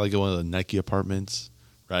said you got like one of the Nike apartments,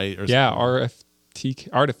 right? Or Yeah, something.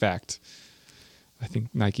 Artifact. I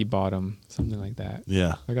think Nike bought them, something like that.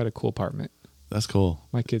 Yeah, I got a cool apartment. that's cool.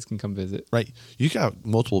 My kids can come visit. Right. You got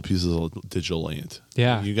multiple pieces of digital land.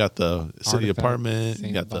 Yeah. You got the city Artifact, apartment.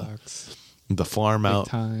 You got Sandbox, the farm Big out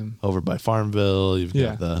Time. over by Farmville. You've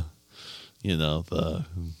Yeah. got the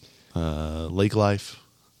lake life.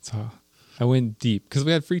 So I went deep because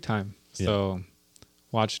we had free time. So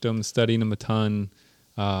watched them, studied them a ton.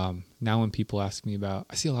 Now when people ask me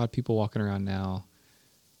I see a lot of people walking around now.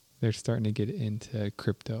 They're starting to get into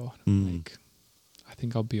crypto. Like, I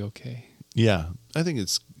think I'll be okay. Yeah, I think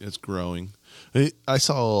it's growing. I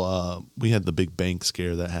saw we had the big bank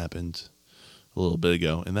scare that happened a little bit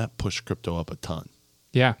ago, and that pushed crypto up a ton.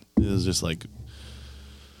 Yeah. It was just like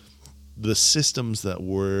the systems that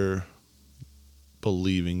we're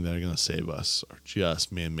believing that are going to save us are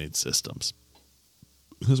just man-made systems.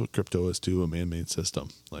 This is what crypto is too, a man-made system.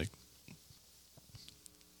 Like,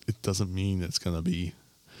 it doesn't mean it's going to be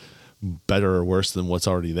better or worse than what's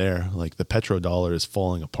already there. Like, the petrodollar is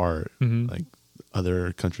falling apart. Like,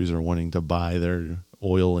 other countries are wanting to buy their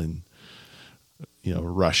oil in,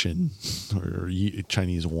 Russian or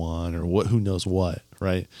Chinese yuan or who knows what,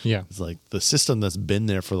 right? Yeah. It's like the system that's been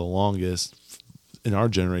there for the longest in our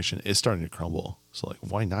generation is starting to crumble. So, like,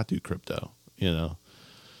 why not do crypto?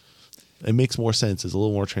 It makes more sense. It's a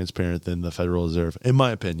little more transparent than the Federal Reserve, in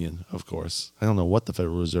my opinion, of course. I don't know what the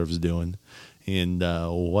Federal Reserve is doing and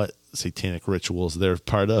what satanic rituals they're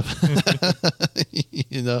part of.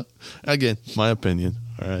 Again, my opinion.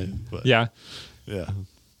 All right. But, Yeah. Yeah.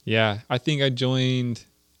 Yeah. I think I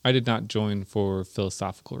did not join for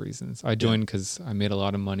philosophical reasons. I joined because I made a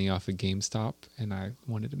lot of money off of GameStop and I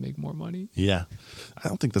wanted to make more money. Yeah. I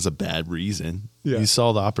don't think that's a bad reason. Yeah. You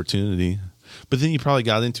saw the opportunity. But then you probably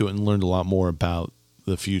got into it and learned a lot more about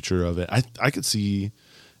the future of it. I could see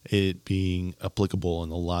it being applicable in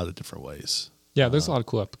a lot of different ways. Yeah, there's a lot of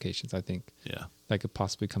cool applications, I think, Yeah. that could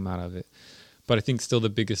possibly come out of it. But I think still the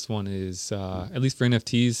biggest one is, at least for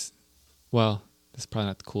NFTs, well, this is probably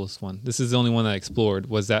not the coolest one. This is the only one that I explored,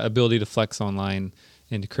 was that ability to flex online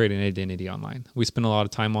and to create an identity online. We spend a lot of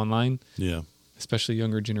time online, Yeah. especially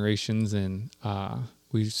younger generations, and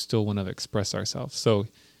we still want to express ourselves. So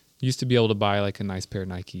you used to be able to buy like a nice pair of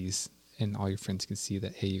Nikes and all your friends can see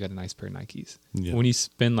that, hey, you got a nice pair of Nikes. Yeah. When you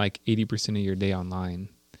spend like 80% of your day online,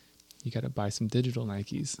 you got to buy some digital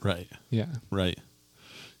Nikes. Right. Yeah. Right.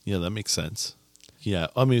 Yeah, that makes sense. Yeah.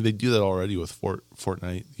 I mean, they do that already with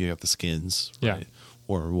Fortnite. You have the skins, right? Yeah.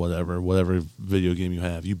 Or whatever video game you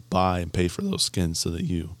have. You buy and pay for those skins so that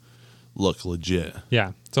you look legit.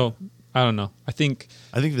 Yeah. So I don't know. I think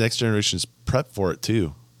the next generation is prepped for it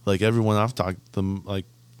too. Like, everyone I've talked to them, like,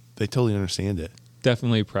 they totally understand it.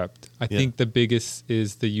 definitely prepped. I think the biggest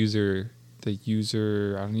is the user, I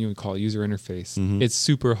don't even call it user interface. Mm-hmm. It's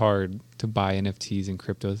super hard to buy NFTs and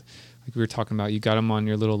cryptos. Like we were talking about, you got them on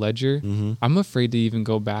your little ledger. Mm-hmm. I'm afraid to even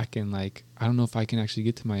go back and like, I don't know if I can actually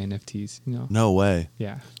get to my NFTs, No way.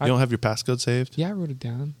 Yeah. You don't have your passcode saved? Yeah, I wrote it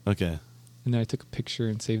down. Okay. And then I took a picture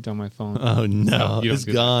and saved it on my phone. Oh, no. You don't It's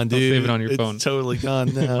do that. gone, Don't dude. save it on your it's phone. Totally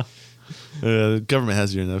gone now. The government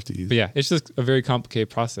has your NFTs. But yeah, it's just a very complicated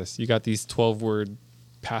process. You got these 12-word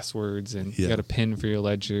passwords and you got a PIN for your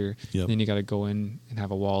ledger. Yep. Then you got to go in and have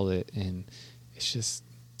a wallet. And it's just,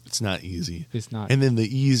 It's not easy. it's not. And then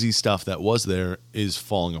the easy stuff that was there is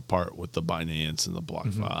falling apart with the Binance and the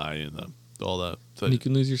BlockFi and all that. So and you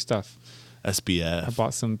can lose your stuff. SBF. I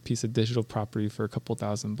bought some piece of digital property for a couple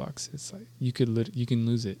 $1,000. It's like you can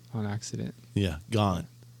lose it on accident. Yeah, gone.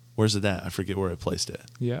 Where's it at? I forget where I placed it.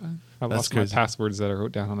 Yeah, I That's lost crazy. my passwords that I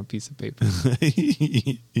wrote down on a piece of paper.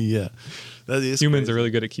 Yeah, that is Humans crazy. are really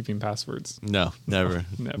good at keeping passwords. No, never,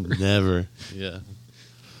 Never. never. Yeah,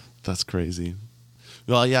 that's crazy.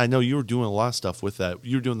 Well, yeah, I know you were doing a lot of stuff with that.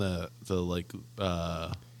 You were doing the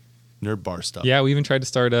Nerd Bar stuff. Yeah, we even tried to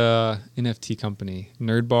start a NFT company,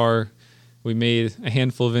 Nerd Bar. We made a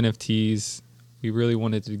handful of NFTs. We really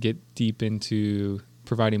wanted to get deep into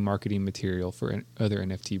providing marketing material for other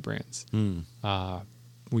NFT brands.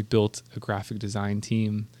 We built a graphic design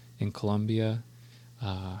team in Colombia.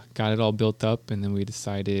 got it all built up, and then we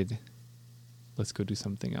decided, let's go do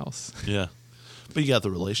something else. Yeah. But you got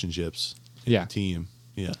the relationships. Yeah. Team.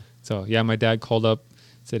 Yeah. So, yeah, my dad called up,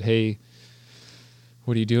 said, hey,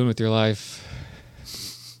 what are you doing with your life?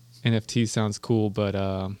 NFT sounds cool, but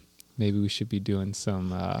maybe we should be doing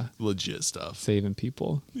some legit stuff. Saving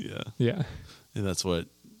people. Yeah. Yeah. And that's what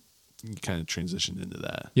you kind of transitioned into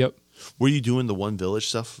that. Yep. Were you doing the One Village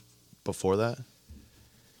stuff before that?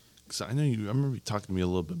 Because I remember you talking to me a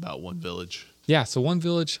little bit about One Village. Yeah. So One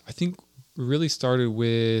Village, I think, really started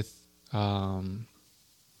with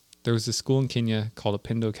there was a school in Kenya called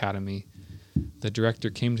Upendo Academy. The director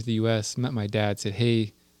came to the U.S., met my dad, said,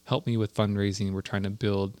 hey, help me with fundraising. We're trying to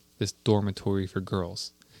build this dormitory for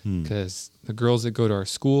girls. Because the girls that go to our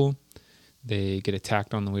school, they get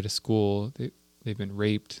attacked on the way to school. They've been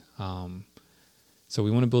raped. So we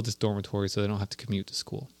want to build this dormitory so they don't have to commute to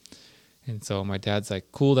school. And so my dad's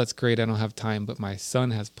like, cool, that's great. I don't have time, but my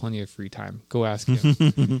son has plenty of free time. Go ask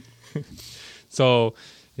him. So,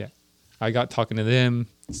 yeah, I got talking to them,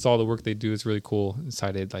 saw the work they do is really cool,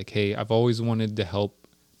 decided like, hey, I've always wanted to help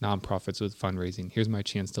nonprofits with fundraising. Here's my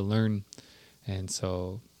chance to learn. And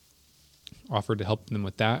so offered to help them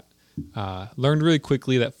with that. Learned really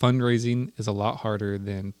quickly that fundraising is a lot harder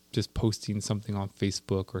than just posting something on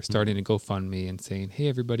Facebook or starting a GoFundMe and saying, hey,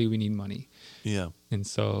 everybody, we need money. Yeah. And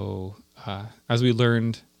so as we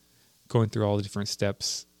learned, going through all the different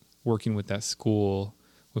steps, working with that school,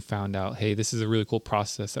 we found out, hey, this is a really cool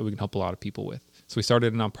process that we can help a lot of people with. So we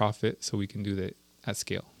started a nonprofit so we can do that at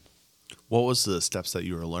scale. What was the steps that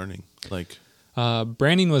you were learning? Like,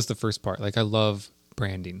 branding was the first part. Like, I love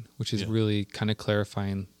branding, which is really kind of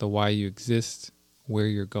clarifying the why you exist, where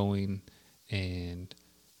you're going, and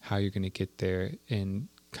how you're going to get there, and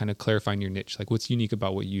kind of clarifying your niche. Like, what's unique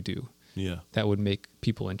about what you do that would make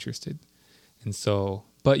people interested. And so,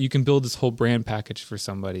 but you can build this whole brand package for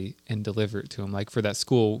somebody and deliver it to them. Like for that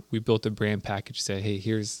school, we built a brand package, say, hey,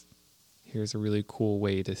 here's a really cool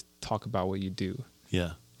way to talk about what you do.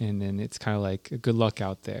 Yeah. And then it's kind of like, good luck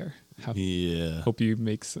out there. Hope you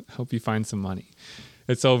find some money.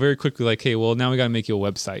 And so very quickly, like, hey, well, now we got to make you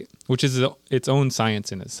a website, which is its own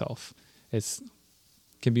science in itself.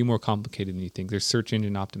 Can be more complicated than you think. There's search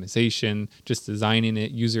engine optimization, just designing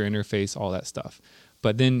it, user interface, all that stuff.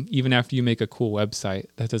 But then even after you make a cool website,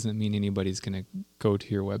 that doesn't mean anybody's going to go to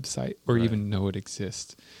your website or even know it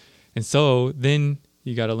exists. And so then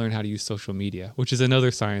you got to learn how to use social media, which is another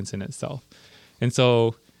science in itself. And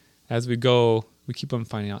so as we go, we keep on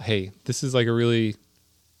finding out, hey, this is a really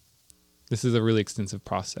extensive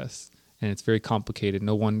process, and it's very complicated.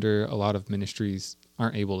 No wonder a lot of ministries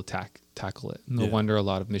aren't able to tackle it. No wonder a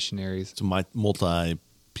lot of missionaries. It's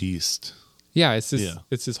multi-pieced. Yeah, it's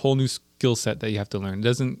this whole new skill set that you have to learn. It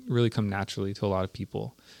doesn't really come naturally to a lot of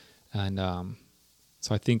people. And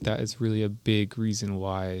so I think that is really a big reason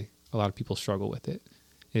why a lot of people struggle with it.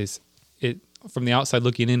 From the outside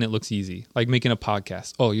looking in, it looks easy. Like making a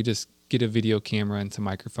podcast. Oh, you just get a video camera and some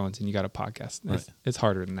microphones and you got a podcast. It's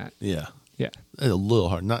harder than that. Yeah. Yeah. It's a little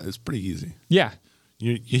hard. It's pretty easy. Yeah.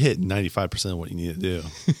 You hit 95% of what you need to do.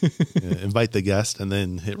 Invite the guest and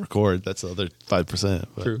then hit record. That's the other 5%.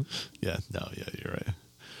 But True. Yeah. No. Yeah. You're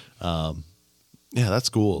right. Yeah. That's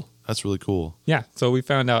cool. That's really cool. Yeah. So we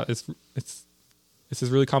found out it's this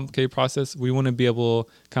really complicated process. We want to be able,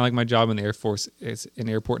 kind of like my job in the Air Force, it's an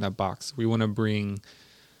airport in a box. We want to bring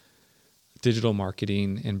digital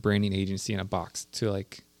marketing and branding agency in a box to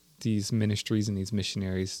like these ministries and these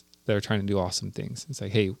missionaries that are trying to do awesome things. It's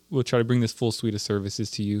like, hey, we'll try to bring this full suite of services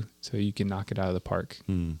to you so you can knock it out of the park.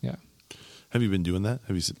 Yeah. Have you been doing that?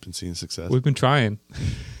 Have you been seeing success? We've been trying.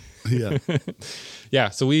 Yeah. Yeah.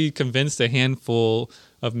 So we convinced a handful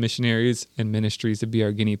of missionaries and ministries to be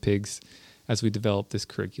our guinea pigs as we develop this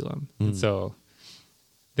curriculum. And so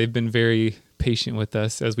they've been very patient with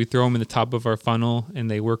us as we throw them in the top of our funnel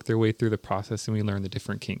and they work their way through the process and we learn the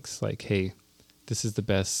different kinks. Like, hey, this is the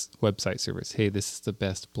best website service. Hey, this is the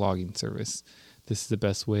best blogging service. This is the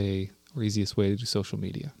best way or easiest way to do social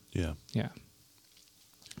media. Yeah. Yeah.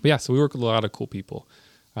 But yeah, so we work with a lot of cool people.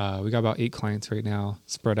 We got about 8 clients right now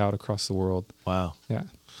spread out across the world. Wow. Yeah.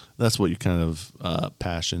 That's what you're kind of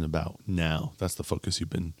passionate about now. That's the focus you've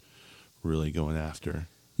been really going after.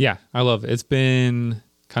 Yeah, I love it. It's been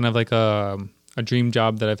kind of like a dream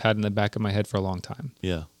job that I've had in the back of my head for a long time.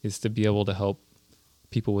 Yeah. Is to be able to help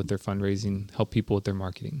people with their fundraising, help people with their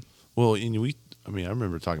marketing. Well, I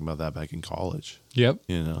remember talking about that back in college. Yep.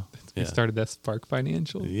 We started that Spark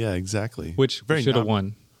Financial. Yeah, exactly. Which we should have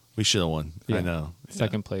won. We should have won. Yeah. I know.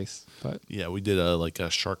 Second place. But yeah, we did a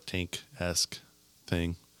Shark Tank-esque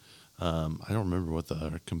thing. I don't remember what the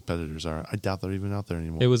other competitors are. I doubt they're even out there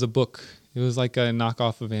anymore. It was a book. It was like a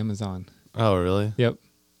knockoff of Amazon. Oh, really? Yep.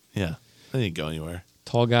 Yeah. I didn't go anywhere.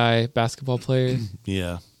 Tall guy, basketball player.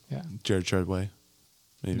 Yeah. Yeah. Jared Treadway.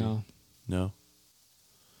 Maybe. No. No?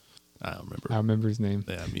 I don't remember. I remember his name.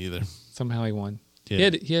 Yeah, me either. Somehow he won. Yeah.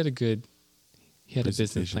 He had a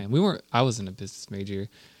business Presentation. plan. I wasn't a business major.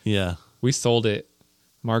 Yeah. We sold it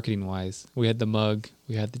marketing wise. We had the mug,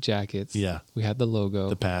 we had the jackets, Yeah. we had the logo.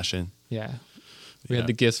 The passion. Yeah. We Yeah. had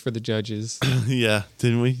the gifts for the judges. Yeah.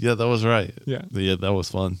 Didn't we? Yeah, that was right. Yeah. Yeah, that was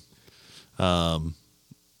fun.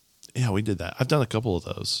 Yeah, we did that. I've done a couple of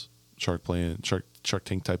those Shark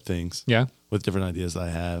Tank type things Yeah. with different ideas that I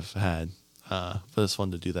have had. But it's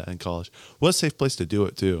fun to do that in college. What a safe place to do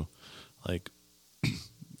it too. Like,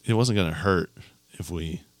 it wasn't going to hurt if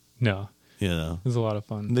we, No. you know, It was a lot of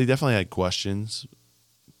fun. they definitely had questions,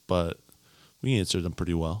 but we answered them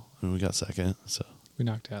pretty well. I mean, we got second, so We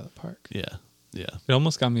knocked it out of the park. yeah, yeah. It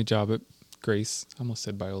almost got me a job at Grace. I almost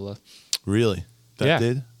said Biola. Really? That Yeah.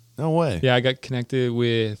 did? No way. Yeah, I got connected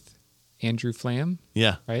with Andrew Flam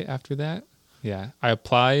Yeah. right after that. Yeah. I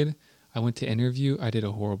applied. I went to interview. I did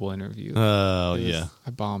a horrible interview. Oh, It was- yeah.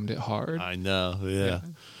 I bombed it hard. I know. Yeah. Yeah.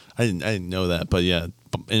 I didn't know that, but yeah,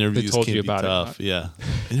 interviews told can you be about it, tough. huh?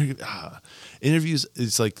 Yeah. Interviews,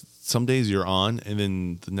 it's like some days you're on, and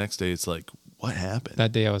then the next day it's like, what happened?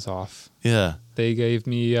 That day I was off. Yeah. They gave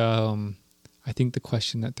me, I think the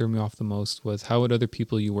question that threw me off the most was, how would other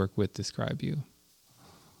people you work with describe you?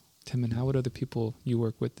 Timon, how would other people you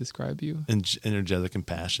work with describe you? Energetic and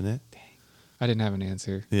passionate. I didn't have an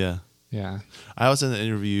answer. Yeah. Yeah. I was in an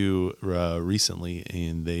interview recently,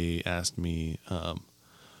 and they asked me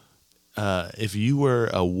if you were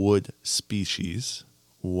a wood species,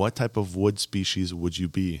 what type of wood species would you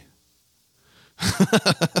be?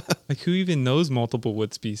 Like, who even knows multiple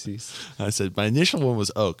wood species? I said my initial one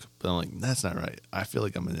was oak, but I'm like, that's not right. I feel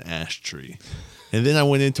like I'm an ash tree. And then I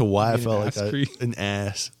went into why I You felt an like ash tree?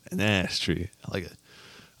 an ash tree. I like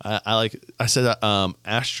it. I said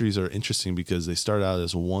ash trees are interesting because they start out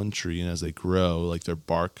as one tree, and as they grow, like their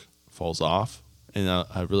bark falls off. And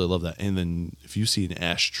I really love that. And then if you see an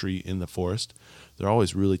ash tree in the forest, they're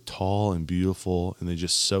always really tall and beautiful, and they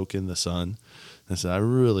just soak in the sun. And I said, I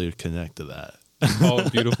really connect to that. Oh,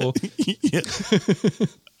 beautiful. Yeah.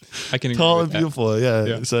 I can agree Tall with and that. beautiful, yeah.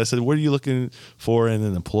 Yeah. So I said, what are you looking for in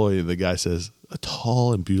an employee? The guy says, a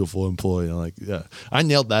tall and beautiful employee. I'm like, yeah. I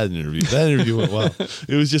nailed that interview. That interview went well.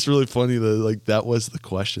 It was just really funny that like that was the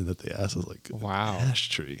question that they asked. I was like, Wow. ash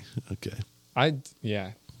tree. Okay. I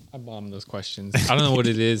bombed those questions. I don't know what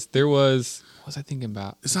it is. What was I thinking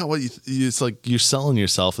about? It's not what it's like you're selling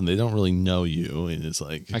yourself and they don't really know you. And it's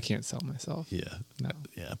like, I can't sell myself. yeah. No.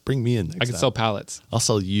 Yeah. Bring me in next I can time. sell pallets. I'll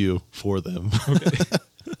sell you for them.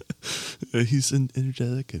 Okay. He's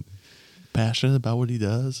energetic and passionate about what he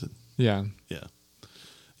does. And Yeah. yeah.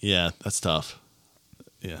 Yeah. That's tough.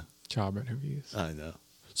 Yeah. Job interviews. I know.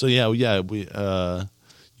 So yeah, we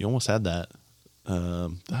you almost had that.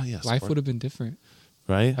 Yes. Life would have been different.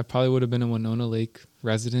 right. I probably would have been a Winona Lake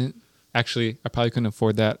resident. Actually, I probably couldn't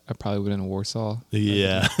afford that. I probably would have been in Warsaw.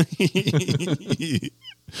 Yeah.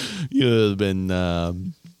 You would have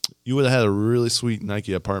been. You would have had a really sweet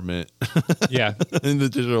Nike apartment Yeah. in the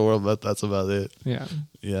digital world, but that's about it. Yeah.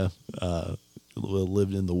 Yeah.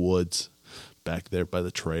 Lived in the woods back there by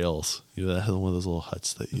the trails. You would have had one of those little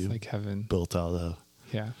huts that It's you like heaven. built out of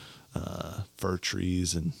Yeah. fir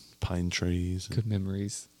trees and pine trees. Good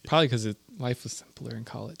memories. Probably because life was simpler in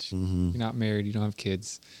college. Mhm. You're not married. You don't have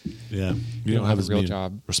kids. Yeah. You don't have a as real many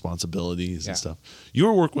job. responsibilities Yeah. and stuff. You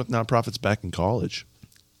were working with nonprofits back in college.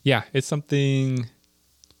 Yeah. It's something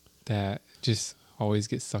that just always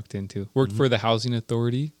gets sucked into. Worked for the housing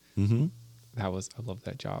authority. Mm-hmm. I love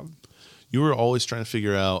that job. You were always trying to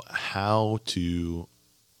figure out how to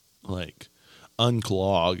like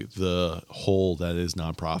unclog the hole that is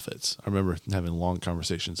nonprofits. I remember having long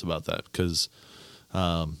conversations about that because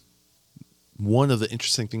one of the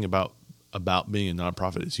interesting thing about being a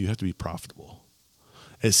nonprofit is you have to be profitable.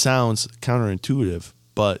 It sounds counterintuitive,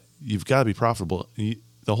 but you've got to be profitable.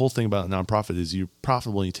 The whole thing about a nonprofit is you're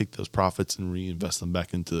profitable and you take those profits and reinvest them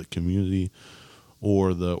back into the community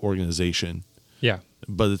or the organization. Yeah.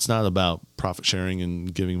 But it's not about profit sharing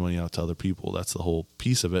and giving money out to other people. That's the whole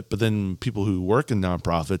piece of it. But then people who work in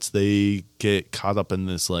nonprofits, they get caught up in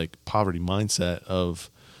this like poverty mindset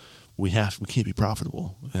of we can't be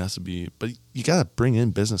profitable. It has to be, but you got to bring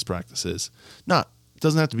in business practices. It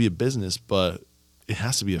doesn't have to be a business, but it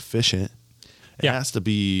has to be efficient. It Yeah. has to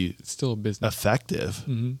be It's still a business. effective.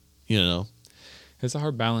 Mm-hmm. You know, It's a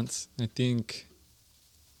hard balance, I think.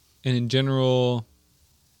 And in general,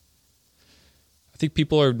 think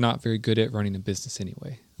people are not very good at running a business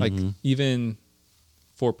anyway. Like even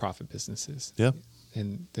for-profit businesses. Yeah.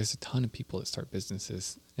 And there's a ton of people that start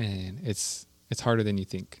businesses, and it's harder than you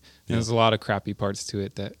think. And Yeah. there's a lot of crappy parts to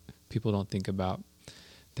it that people don't think about,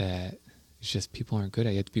 that it's just people aren't good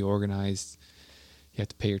at. You have to be organized. You have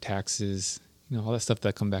to pay your taxes, all that stuff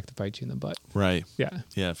that come back to bite you in the butt. Right. Yeah.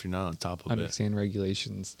 Yeah. If you're not on top of it. Understand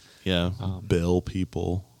regulations. Yeah. Bill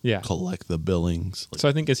people. Yeah. Collect the billings. So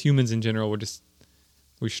I think as humans in general,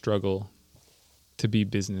 we struggle to be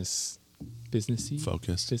businessy.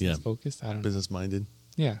 Focused. Business focused. I don't know. Business minded.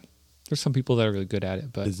 Yeah. There's some people that are really good at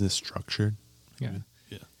it, but Business structured. yeah.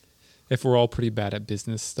 Yeah. If we're all pretty bad at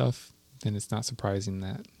business stuff, then it's not surprising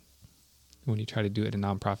that when you try to do it in a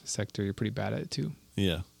nonprofit sector, you're pretty bad at it too.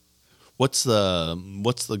 Yeah. What's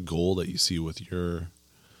the goal that you see with your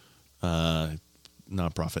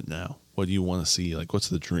nonprofit now? What do you want to see? Like, what's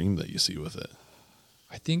the dream that you see with it?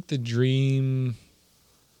 I think the dream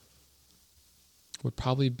would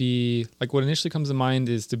probably be, like, what initially comes to mind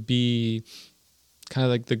is to be kind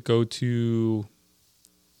of like the go-to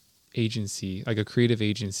agency, like a creative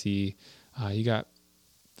agency. You got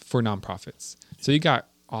for nonprofits. So you got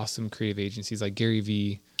awesome creative agencies like Gary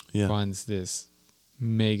Vee runs this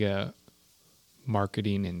mega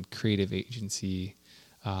marketing and creative agency.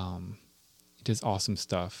 He does awesome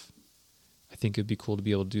stuff. I think it'd be cool to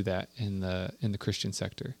be able to do that in the Christian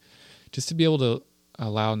sector, just to be able to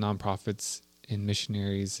allow nonprofits and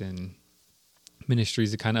missionaries and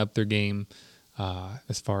ministries to kind of up their game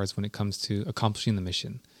as far as when it comes to accomplishing the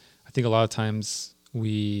mission. I think a lot of times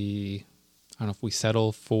I don't know if we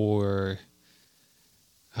settle for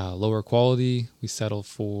lower quality. We settle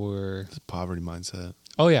for It's a poverty mindset.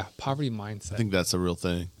 Oh yeah, poverty mindset. I think that's a real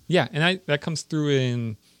thing. Yeah, and that comes through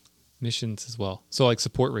in missions as well. So like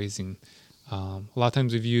support raising. A lot of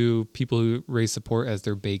times we view people who raise support as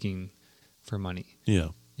they're begging for money. Yeah.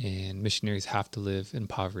 And missionaries have to live in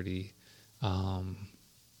poverty,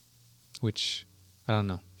 which I don't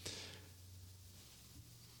know.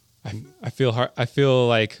 I feel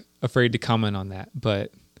like afraid to comment on that,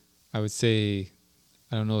 but I would say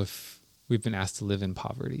I don't know if we've been asked to live in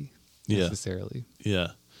poverty necessarily. Yeah.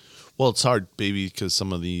 Well, it's hard, maybe, because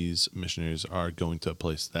some of these missionaries are going to a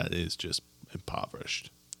place that is just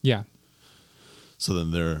impoverished. Yeah. So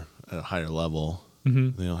then they're at a higher level.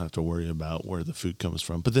 Mm-hmm. They don't have to worry about where the food comes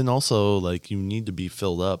from. But then also, like, you need to be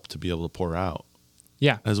filled up to be able to pour out.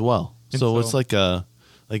 Yeah. As well. And So it's like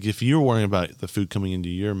if you're worrying about the food coming into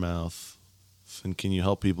your mouth, then can you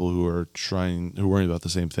help people who are worrying about the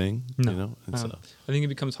same thing? No. You know? And so, I think it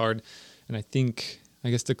becomes hard. And I think,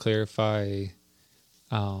 I guess to clarify,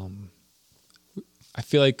 I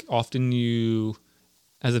feel like often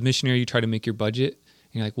as a missionary, you try to make your budget.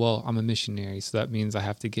 And you're like, well, I'm a missionary, so that means I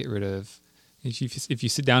have to get rid of, if you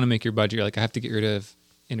sit down and make your budget, you're like, I have to get rid of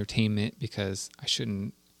entertainment because I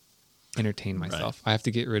shouldn't entertain myself. Right. I have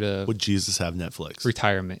to get rid of. Would Jesus have Netflix?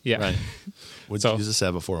 Retirement, yeah. Right. Would Jesus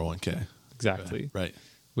have a 401k? Exactly. Right.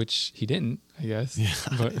 Which he didn't, I guess. Yeah.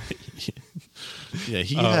 But yeah,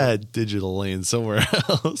 he had digital land somewhere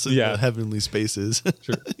else in the heavenly spaces.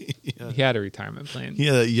 Sure. Yeah. He had a retirement plan. He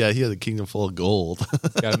had a kingdom full of gold.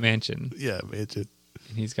 Got a mansion. Yeah, mansion.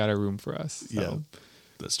 And he's got a room for us. So yeah,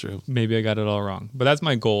 that's true. Maybe I got it all wrong. But that's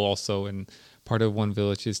my goal also. And part of One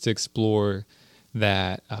Village is to explore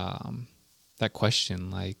that that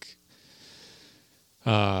question, like,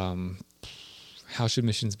 how should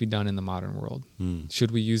missions be done in the modern world?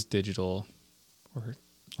 Should we use digital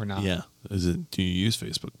or not? Yeah. Do you use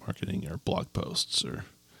Facebook marketing or blog posts or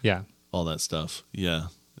all that stuff? Yeah.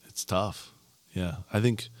 It's tough. Yeah. I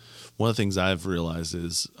think one of the things I've realized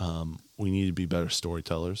is we need to be better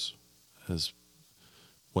storytellers as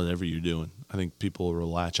whatever you're doing. I think people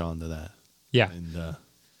will latch on to that. Yeah. And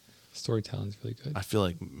storytelling is really good. I feel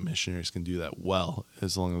like missionaries can do that well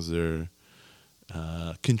as long as they're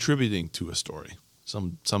contributing to a story.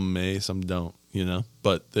 Some may, some don't,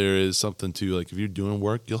 but there is something to, like, if you're doing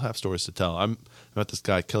work, you'll have stories to tell. I met this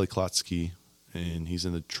guy, Kelly Klotsky, and he's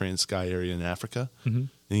in the Transkei area in Africa, and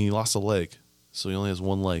he lost a leg. So he only has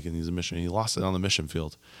one leg, and he's a missionary. He lost it on the mission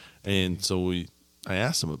field. And so I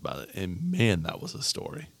asked him about it, and man, that was a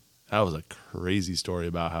story. That was a crazy story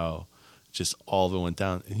about how just all of it went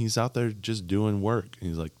down. And he's out there just doing work. And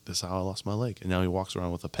he's like, this is how I lost my leg. And now he walks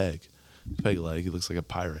around with a peg leg. He looks like a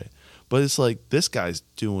pirate. But it's like, this guy's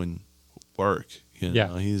doing work.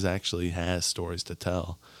 He's actually has stories to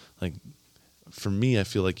tell. Like, for me, I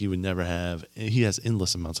feel like he has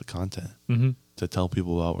endless amounts of content to tell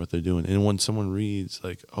people about what they're doing. And when someone reads,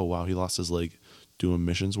 like, oh, wow, he lost his leg doing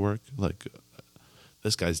missions work, like,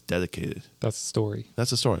 this guy's dedicated. That's a story.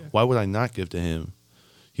 That's a story. Yeah. Why would I not give to him?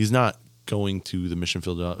 He's not going to the mission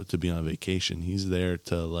field to be on vacation. He's there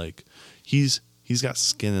to like, he's got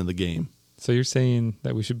skin in the game. So you're saying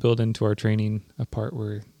that we should build into our training a part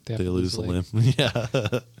where they lose a limb. Yeah.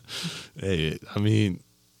 Hey, I mean,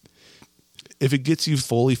 if it gets you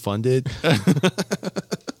fully funded,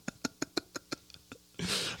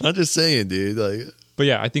 I'm just saying, dude. Like, but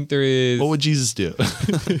yeah, I think there is. What would Jesus do?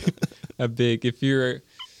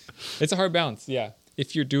 It's a hard balance. Yeah,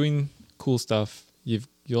 if you're doing cool stuff,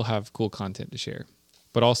 you'll have cool content to share,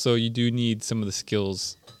 but also you do need some of the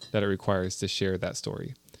skills that it requires to share that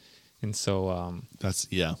story, and so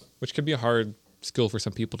which could be a hard skill for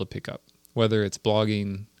some people to pick up, whether it's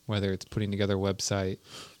blogging, whether it's putting together a website,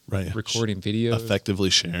 right, recording videos,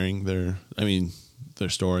 effectively sharing their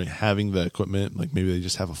story, having the equipment. Like maybe they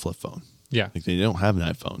just have a flip phone. Yeah, like they don't have an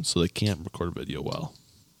iPhone, so they can't record a video well.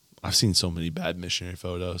 I've seen so many bad missionary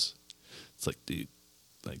photos. It's like, dude,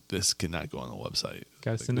 like this cannot go on the website.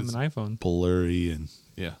 Gotta send them an iPhone. Blurry and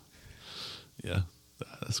yeah,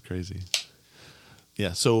 that's crazy.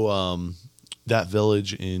 Yeah, so that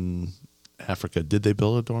village in Africa, did they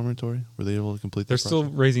build a dormitory? Were they able to complete? They're still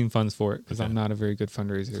raising funds for it because I'm not a very good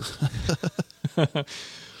fundraiser.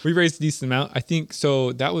 We raised a decent amount, I think.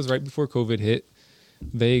 So that was right before COVID hit.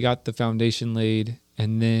 They got the foundation laid,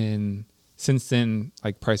 and then. Since then,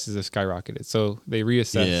 like prices have skyrocketed. So they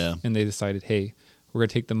reassessed and they decided, hey, we're going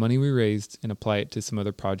to take the money we raised and apply it to some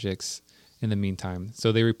other projects in the meantime.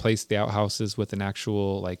 So they replaced the outhouses with an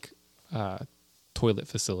actual like toilet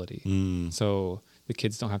facility. So the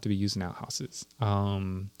kids don't have to be using outhouses.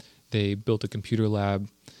 They built a computer lab.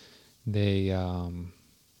 They,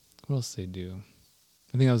 what else did they do?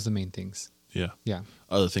 I think that was the main things. Yeah. Yeah.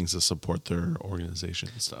 Other things to support their organization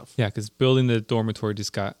and stuff. Yeah, because building the dormitory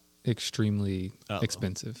just got extremely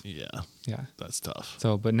expensive. Yeah, that's tough.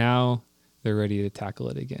 So but now they're ready to tackle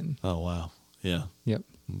it again. Oh wow. Yeah. Yep.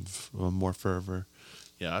 More fervor.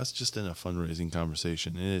 Yeah, I was just in a fundraising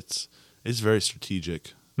conversation, and it's very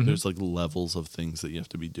strategic. There's like levels of things that you have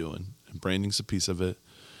to be doing, and branding's a piece of it.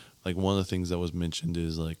 Like one of the things that was mentioned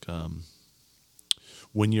is like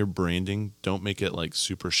when you're branding, don't make it like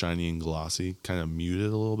super shiny and glossy. Kind of mute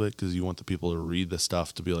it a little bit because you want the people to read the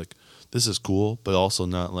stuff to be like, this is cool, but also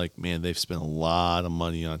not like, man, they've spent a lot of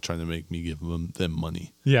money on trying to make me give them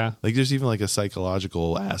money. Yeah. Like there's even like a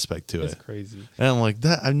psychological aspect to it. It's crazy. And I'm like,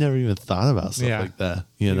 that I've never even thought about stuff like that.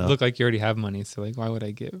 You know, look like you already have money, so like, why would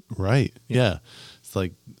I give? Right. Yeah. It's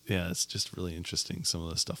like, yeah, it's just really interesting some of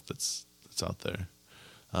the stuff that's out there.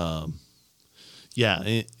 And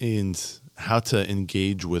how to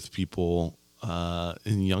engage with people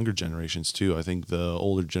in younger generations too. I think the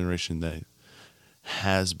older generation that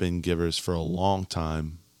has been givers for a long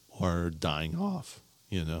time are dying off,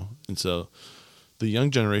 you know? And so the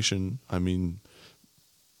young generation, I mean,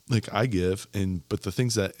 like I give, but the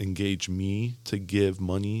things that engage me to give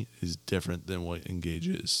money is different than what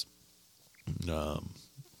engages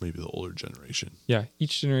maybe the older generation. Yeah,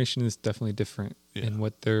 each generation is definitely different in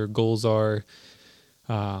what their goals are,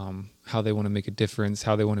 how they want to make a difference,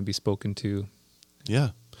 how they want to be spoken to. Yeah.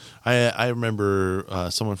 I remember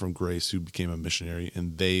someone from Grace who became a missionary,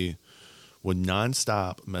 and they would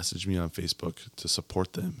nonstop message me on Facebook to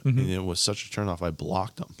support them. Mm-hmm. And it was such a turnoff, I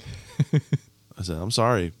blocked them. I said, I'm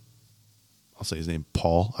sorry. I'll say his name,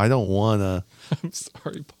 Paul. I don't want to. I'm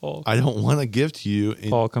sorry, Paul. I don't want to give to you.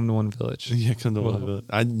 Paul, come to One Village. Yeah, come to One Village.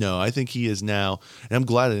 I know. I think he is now, and I'm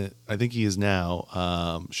glad I think he is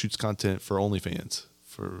now, shoots content for OnlyFans.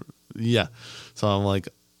 So I'm like,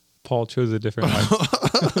 Paul chose a different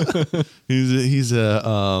life.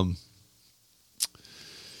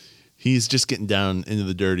 He's just getting down into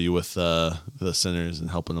the dirty with the sinners and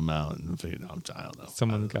helping them out and figuring out. I don't know.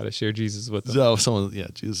 Someone's got to share Jesus with them. So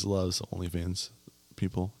Jesus loves OnlyFans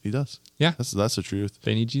people. He does. Yeah, that's the truth.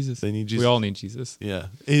 They need Jesus. We all need Jesus. Yeah,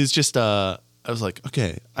 it's just I was like,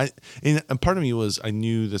 okay, and part of me was I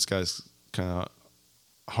knew this guy's kind of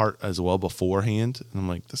heart as well beforehand, and I'm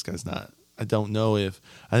like, this guy's not. I don't know if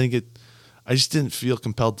I just didn't feel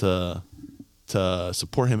compelled to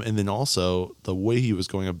support him, and then also the way he was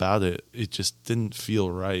going about it just didn't feel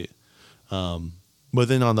right. But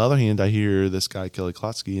then on the other hand, I hear this guy Kelly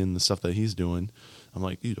Klotsky and the stuff that he's doing. I'm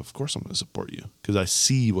like, dude, of course I'm going to support you because I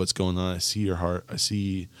see what's going on. I see your heart. I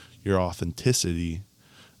see your authenticity,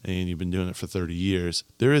 and you've been doing it for 30 years.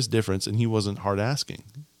 There is difference, and he wasn't hard asking.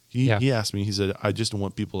 He asked me. He said, I just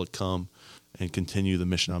want people to come and continue the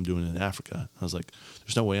mission I'm doing in Africa. I was like,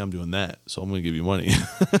 there's no way I'm doing that, so I'm going to give you money.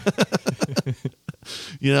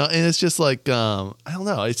 You know, and it's just like, I don't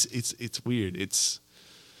know. It's weird.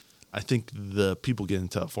 I think the people get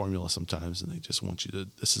into a formula sometimes, and they just want you to.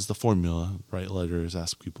 This is the formula. Write letters,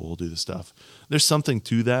 ask people, do the stuff. There's something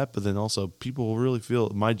to that, but then also people really feel.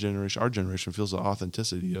 My generation, our generation, feels the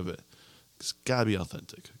authenticity of it. It's gotta be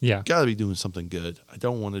authentic. Yeah. Gotta be doing something good. I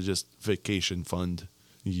don't want to just vacation fund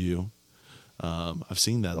you. I've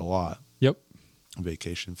seen that a lot. Yep.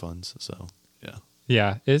 Vacation funds. So yeah.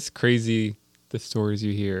 Yeah. It's crazy the stories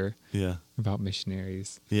you hear Yeah. about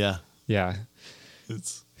missionaries. Yeah. Yeah.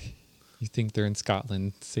 It's You think they're in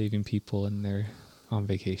Scotland saving people and they're on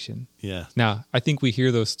vacation. yeah. Now, I think we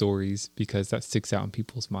hear those stories because that sticks out in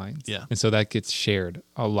people's minds. Yeah. And so that gets shared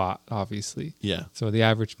a lot, obviously. Yeah. So the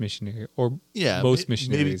average missionary or Yeah. most Maybe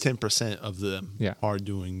missionaries. 10% of them Yeah. are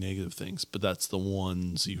doing negative things, but that's the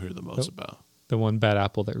ones you hear the most about. The one bad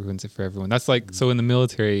apple that ruins it for everyone. That's like, so in the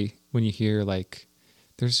military, when you hear like,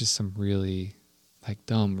 there's just some really like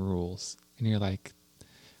dumb rules. And you're like,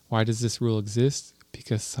 why does this rule exist?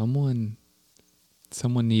 Because someone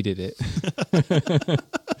needed it.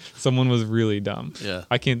 Someone was really dumb. Yeah.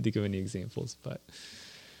 I can't think of any examples, but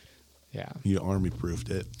yeah. You army proofed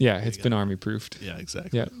it. Yeah, it's been army proofed. Yeah,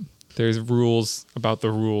 exactly. Yeah. There's rules about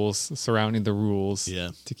the rules surrounding the rules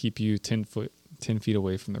to keep you 10 feet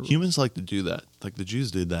away from the rules. Humans like to do that. Like the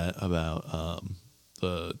Jews did that about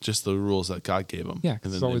the rules that God gave them. Yeah,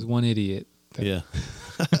 because there's always one idiot. Yeah.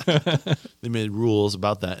 They made rules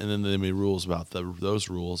about that, and then they made rules about those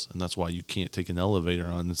rules, and that's why you can't take an elevator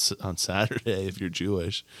on Saturday if you're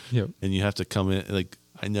Jewish. Yep. And you have to come in. Like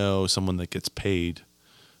I know someone that gets paid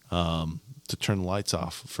to turn the lights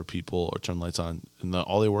off for people or turn lights on, and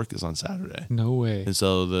all their work is on Saturday. No way. And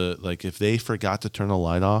so if they forgot to turn a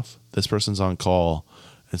light off, this person's on call.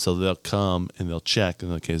 And so they'll come and they'll check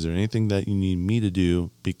and okay, is there anything that you need me to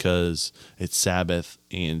do because it's Sabbath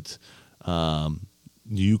and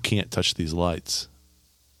you can't touch these lights.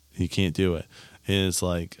 You can't do it. And it's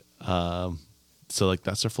like so like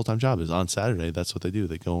that's their full-time job is on Saturday. That's what they do.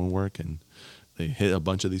 They go and work and they hit a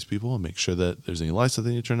bunch of these people and make sure that there's any lights that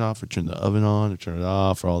they need to turn off or turn the oven on or turn it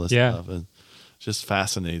off or all this stuff. And just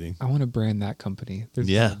fascinating. I want to brand that company. There's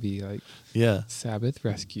going to be like Sabbath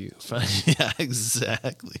Rescue. Yeah,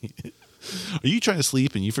 exactly. Are you trying to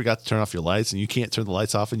sleep and you forgot to turn off your lights and you can't turn the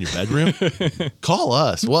lights off in your bedroom? Call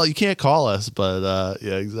us. Well, you can't call us, but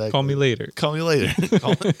yeah, exactly. Call me later. Call me later.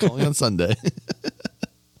 Call me on Sunday.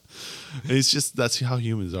 It's just that's how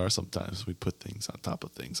humans are sometimes. We put things on top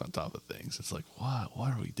of things on top of things. It's like, what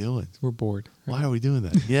are we doing? We're bored. Right? Why are we doing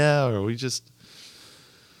that? Yeah, or we just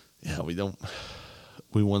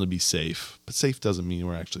we want to be safe. But safe doesn't mean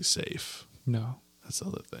we're actually safe. No. That's the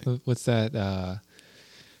other thing. What's that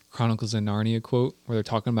Chronicles of Narnia quote where they're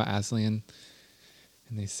talking about Aslan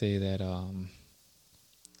and they say that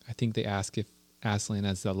I think they ask if Aslan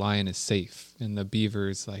as the lion is safe and the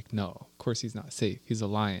beaver's like, no, of course he's not safe. He's a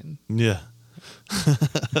lion. Yeah.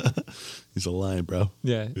 He's a lion, bro.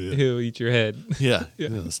 Yeah. He'll eat your head. Yeah.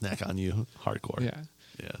 He'll snack on you hardcore. Yeah.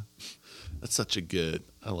 Yeah. That's such a good.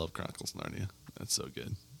 I love Chronicles of Narnia. That's so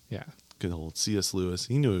good. Yeah. Good old C.S. Lewis.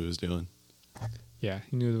 He knew what he was doing. Yeah.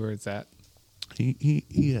 He knew where it's at.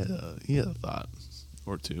 He had a thought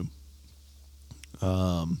or two.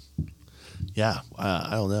 Yeah. I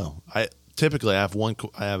don't know. Typically I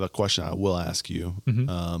have a question I will ask you.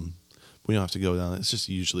 Mm-hmm. We don't have to go down. It's just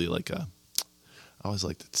usually like I always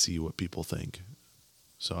like to see what people think.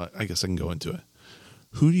 So I guess I can go into it.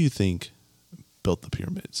 Who do you think built the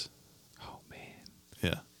pyramids? Oh man.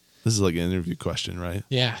 Yeah. This is like an interview question, right?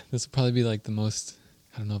 Yeah. This will probably be like the most,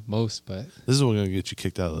 I don't know if most, but. This is what's going to get you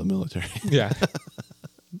kicked out of the military. Yeah.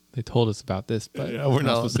 They told us about this, but we're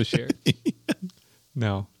not supposed to share.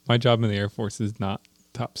 No. My job in the Air Force is not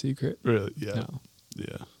top secret. Really? Yeah. No.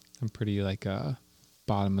 Yeah. I'm pretty like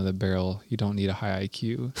bottom of the barrel. You don't need a high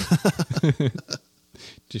IQ.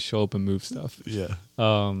 Just show up and move stuff. Yeah.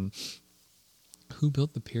 Who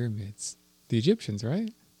built the pyramids? The Egyptians,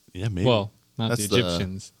 right? Yeah, maybe. Well, not That's the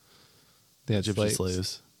Egyptians. They had Egyptian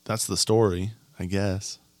slaves. That's the story, I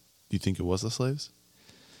guess. Do you think it was the slaves?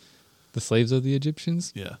 The slaves of the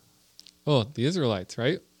Egyptians? Yeah. Oh, the Israelites,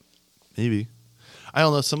 right? Maybe. I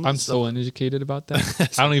don't know. I'm so uneducated about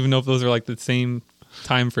that. I don't even know if those are like the same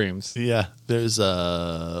time frames. Yeah. There's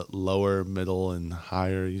lower, middle, and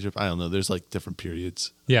higher Egypt. I don't know. There's like different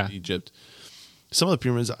periods of Egypt. Some of the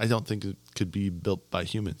pyramids I don't think could be built by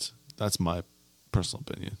humans. That's my personal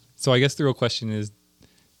opinion. So I guess the real question is,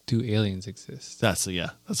 do aliens exist? That's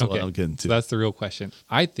what I'm getting to. So that's the real question.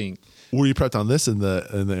 I think. Were you prepped on this in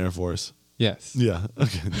the Air Force? Yes. Yeah.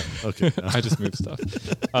 Okay. Okay. I just moved stuff.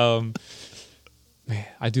 Man,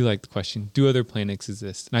 I do like the question. Do other planets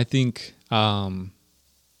exist? And I think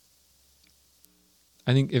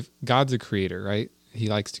if God's a creator, right? He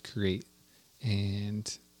likes to create,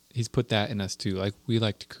 and he's put that in us too. Like, we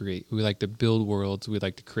like to create. We like to build worlds. We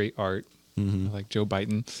like to create art. Like Joe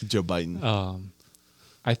Biden. Joe Biden.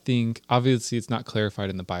 I think obviously it's not clarified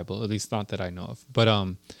in the Bible, at least not that I know of. But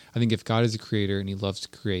I think if God is a creator and he loves to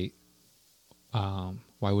create,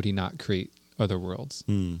 why would he not create other worlds?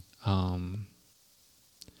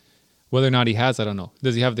 Whether or not he has, I don't know.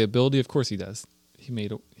 Does he have the ability? Of course he does. He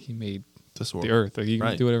made This world. the earth. Like, he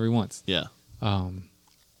can do whatever he wants. Yeah. But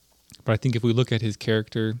I think if we look at his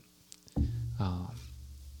character,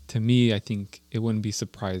 to me, I think it wouldn't be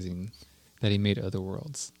surprising that he made other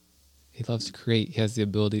worlds. He loves to create. He has the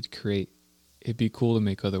ability to create. It'd be cool to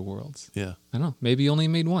make other worlds. Yeah. I don't know. Maybe he only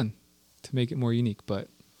made one to make it more unique, but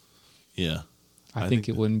yeah, I think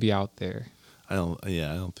it wouldn't be out there. I don't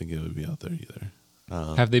think it would be out there either.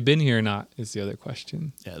 Have they been here or not is the other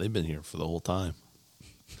question. Yeah, they've been here for the whole time.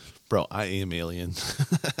 Bro, I am alien.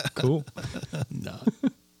 Cool. No.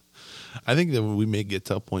 I think that we may get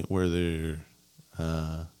to a point where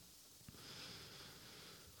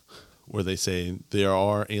where they say there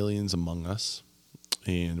are aliens among us,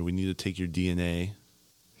 and we need to take your DNA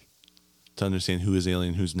to understand who is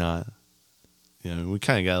alien, who's not. You know, we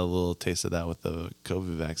kind of got a little taste of that with the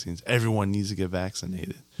COVID vaccines. Everyone needs to get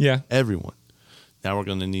vaccinated. Yeah. Everyone. Now we're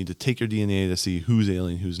going to need to take your DNA to see who's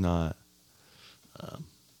alien, who's not.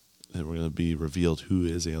 And we're going to be revealed who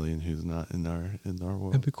is alien, who's not in our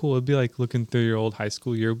world. It'd be cool. It'd be like looking through your old high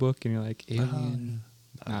school yearbook and you're like, alien,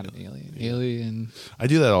 not an alien, alien. I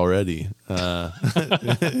do that already.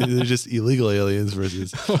 They're just illegal aliens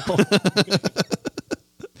versus.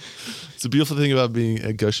 It's a beautiful thing about being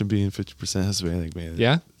at Goshen being 50% Hispanic, man.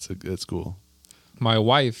 Yeah? That's cool. My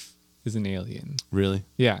wife is an alien. Really?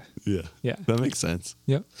 Yeah. Yeah. Yeah. That makes sense.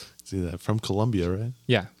 Yep. See that from Colombia, right?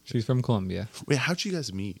 Yeah. She's from Colombia. Wait, how'd you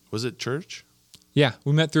guys meet? Was it church? Yeah.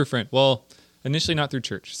 We met through a friend. Well, initially not through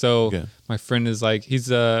church. So my friend is like,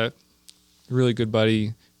 he's a really good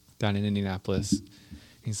buddy down in Indianapolis.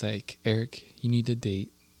 He's like, Eric, you need to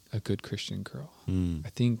date a good Christian girl. I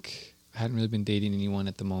think I hadn't really been dating anyone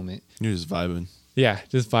at the moment. You're just vibing. Yeah.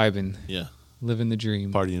 Just vibing. Yeah. Living the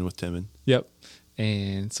dream. Partying with Timon. Yep.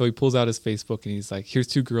 And so he pulls out his Facebook and he's like, here's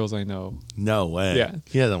 2 girls I know. No way. Yeah.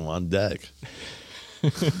 He had them on deck.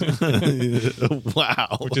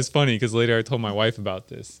 Wow. Which is funny because later I told my wife about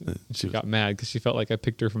this. She got mad because she felt like I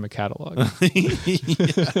picked her from a catalog. Yeah, you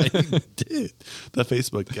did. The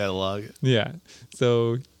Facebook catalog. Yeah.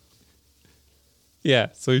 So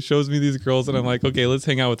he shows me these girls and I'm like, okay, let's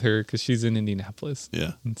hang out with her because she's in Indianapolis.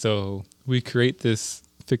 Yeah. And so we create this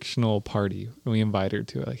fictional party and we invite her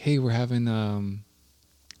to it. Like, hey, we're having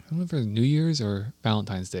I don't know if it's New Year's or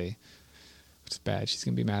Valentine's Day, which is bad. She's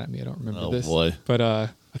gonna be mad at me. I don't remember this. Oh boy. But I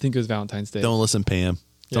think it was Valentine's Day. Don't listen, Pam.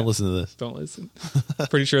 Don't listen to this. Don't listen.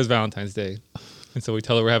 Pretty sure it's Valentine's Day. And so we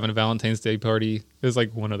tell her we're having a Valentine's Day party. There's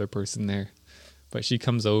like one other person there, but she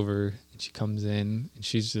comes over and she comes in and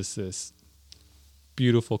she's just this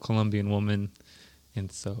beautiful Colombian woman.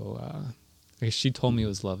 And so she told me it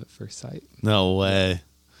was love at first sight. No way.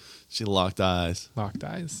 She locked eyes. Locked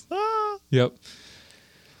eyes. Ah. Yep.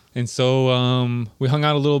 And so we hung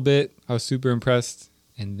out a little bit. I was super impressed.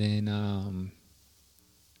 And then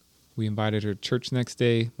we invited her to church next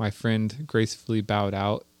day. My friend gracefully bowed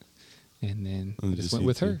out. And then I just went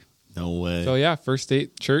with her. No way. So yeah, first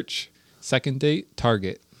date, church. Second date,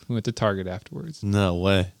 Target. We went to Target afterwards. No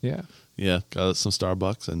way. Yeah. Yeah. Got us some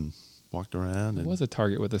Starbucks and walked around. It was a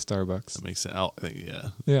Target with a Starbucks. That makes sense. I think, yeah.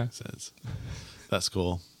 Yeah. Makes sense. That's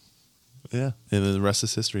cool. Yeah. And then the rest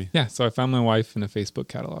is history. Yeah. So I found my wife in a Facebook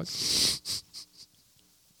catalog.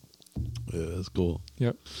 Yeah, that's cool.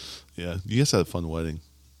 Yep. Yeah. You guys had a fun wedding.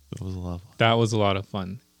 It was a lot of fun. That was a lot of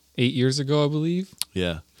fun. 8 years ago, I believe.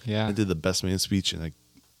 Yeah. Yeah. I did the best man speech and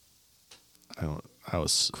I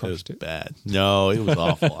was Crushed it was it. bad. No, it was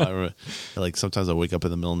awful. I remember, like sometimes I wake up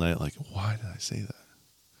in the middle of the night like, why did I say that?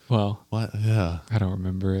 Well, What? Yeah. I don't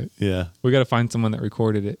remember it. Yeah. We got to find someone that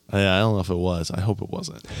recorded it. I don't know if it was. I hope it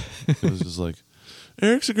wasn't. It was just like,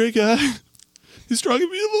 Eric's a great guy. He's strong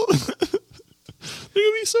and beautiful. They're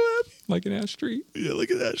gonna be so happy. Like an ash tree. Yeah,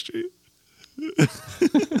 look at that street. I'm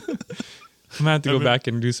gonna have to go back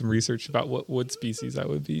and do some research about what wood species I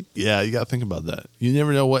would be. Yeah, you gotta think about that. You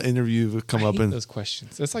never know what interview would come up in. Those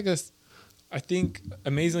questions. It's like I think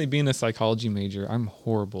amazingly being a psychology major, I'm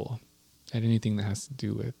horrible at anything that has to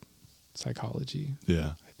do with psychology.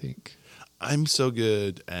 Yeah. I think I'm so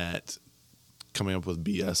good at coming up with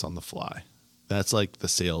BS on the fly. That's like the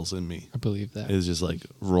sales in me. I believe that. Is just like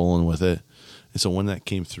rolling with it. And so when that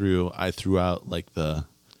came through, I threw out like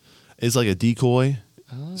it's like a decoy.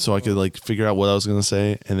 so I could like figure out what I was going to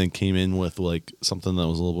say, and then came in with like something that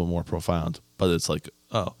was a little bit more profound. But it's like,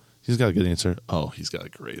 oh, he's got a good answer. Oh, he's got a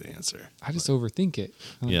great answer. I just overthink it.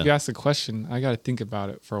 Like, Yeah. if you ask a question, I got to think about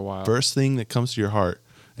it for a while. First thing that comes to your heart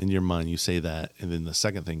and your mind, you say that, and then the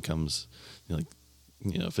second thing comes, you're like,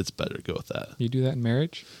 if it's better, go with that. You do that in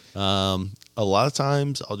marriage? A lot of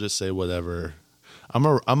times I'll just say whatever. I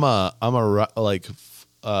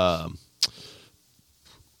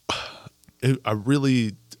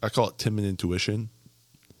call it timid intuition,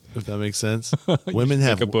 if that makes sense. Women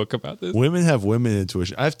have a book about this. Women have women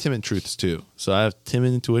intuition. I have timid truths too. So I have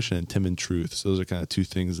timid intuition and timid truths. Those are kind of two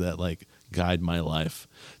things that like guide my life.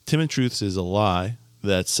 Timid truths is a lie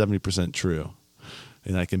that's 70% true.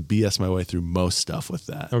 And I can BS my way through most stuff with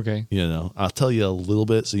that. Okay. I'll tell you a little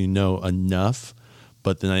bit so you know enough,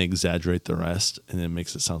 but then I exaggerate the rest, and it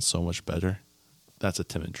makes it sound so much better. That's a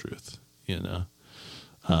timid truth, And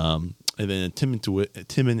then a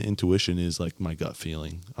timid intuition is like my gut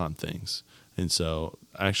feeling on things. And so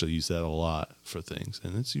I actually use that a lot for things,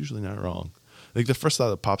 and it's usually not wrong. Like the first thought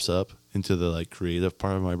that pops up into the like creative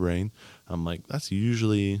part of my brain, I'm like, that's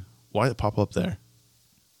usually why did it pop up there?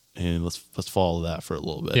 And let's follow that for a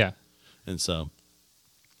little bit. Yeah. And so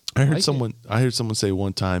I heard someone say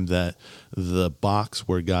one time that the box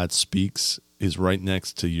where God speaks is right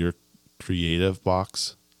next to your creative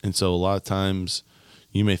box. And so a lot of times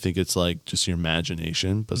you may think it's like just your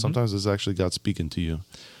imagination, but sometimes it's actually God speaking to you.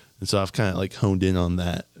 And so I've kind of like honed in on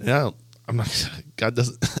that. And God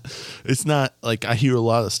doesn't, it's not like I hear a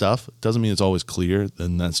lot of stuff. It doesn't mean it's always clear,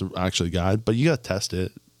 then that's actually God, but you got to test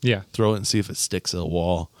it. Yeah. Throw it and see if it sticks to the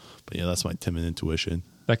wall. But yeah, that's my timid intuition.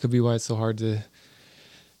 That could be why it's so hard to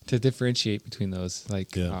differentiate between those.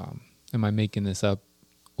 Like, am I making this up,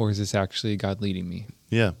 or is this actually God leading me?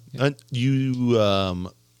 Yeah. And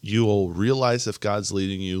you'll realize if God's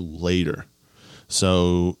leading you later.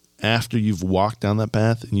 So after you've walked down that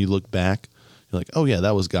path and you look back, you're like, oh yeah,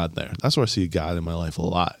 that was God there. That's where I see God in my life a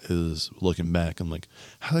lot, is looking back. I'm like,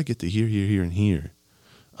 how did I get to here, and here?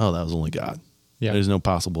 Oh, that was only God. Yeah. There's no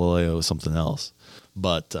possible way it was something else.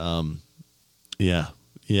 But yeah.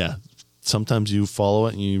 Sometimes you follow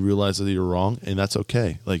it and you realize that you're wrong, and that's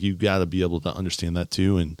okay. Like you got to be able to understand that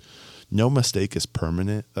too. And no mistake is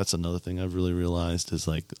permanent. That's another thing I've really realized is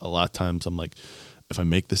like a lot of times I'm like, if I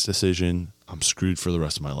make this decision, I'm screwed for the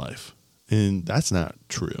rest of my life. And that's not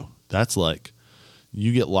true. That's like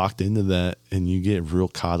you get locked into that and you get real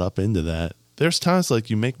caught up into that. There's times like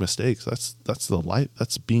you make mistakes. That's the life.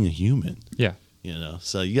 That's being a human. Yeah.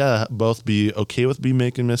 So you gotta both be okay with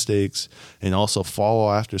making mistakes and also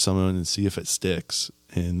follow after someone and see if it sticks.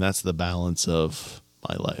 And that's the balance of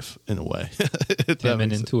my life in a way. Tim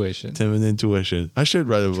and intuition. Tim and intuition. I should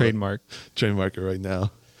write a trademark it right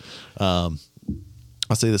now. I'll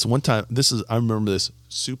say this one time. I remember this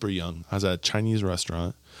super young. I was at a Chinese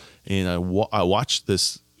restaurant and I watched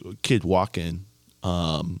this kid walk in,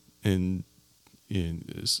 and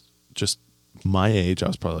it's just my age. I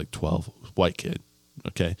was probably like 12. White kid,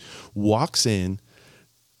 okay, walks in.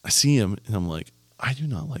 I see him, and I'm like, I do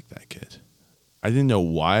not like that kid. I didn't know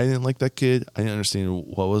why I didn't like that kid. I didn't understand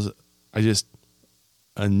what was it.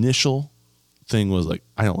 Initial thing was like,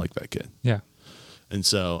 I don't like that kid. Yeah. And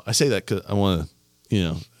so I say that because I want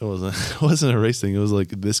to, it wasn't a race thing. It was like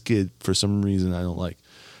this kid, for some reason, I don't like.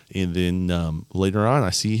 And then later on,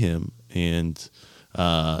 I see him, and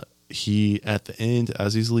he, at the end,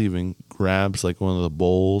 as he's leaving, grabs like one of the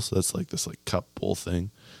bowls that's like this like cup bowl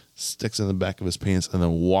thing, sticks in the back of his pants, and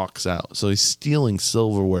then walks out. So he's stealing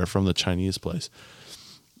silverware from the Chinese place.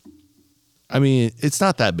 I mean, it's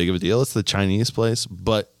not that big of a deal. It's the Chinese place.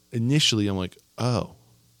 But initially I'm like, oh,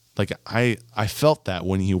 like I felt that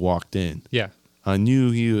when he walked in. Yeah. I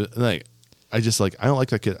knew he was like, I don't like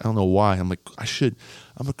that kid. I don't know why. I'm like,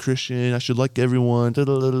 I'm a Christian. I should like everyone. Da,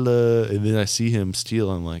 da, da, da, da. And then I see him steal.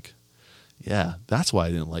 I'm like, yeah, that's why I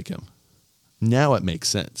didn't like him. Now it makes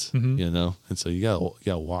sense, And so you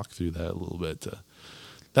gotta walk through that a little bit.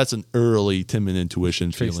 That's an early timid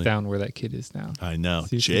intuition Trace feeling. down where that kid is now. I know.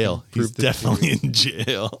 Jail. He's definitely in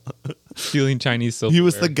jail. Stealing Chinese silverware. He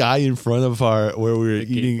was the guy in front of where we were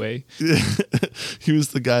eating. Gateway. He was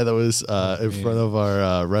the guy that was in front of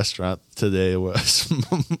our restaurant today,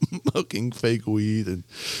 smoking fake weed and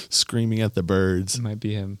screaming at the birds. It might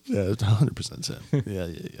be him. Yeah, it's 100% him.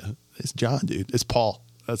 Yeah. It's John, dude. It's Paul.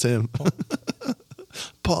 That's him.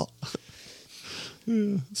 Paul.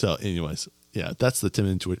 So, anyways, yeah, that's the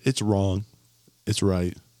timid intuition. It's wrong. It's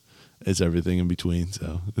right. It's everything in between.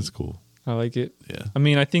 So it's cool. I like it. Yeah. I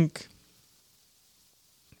mean, I think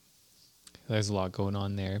there's a lot going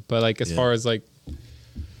on there, but like as far as like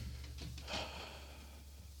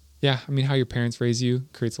Yeah, I mean, how your parents raise you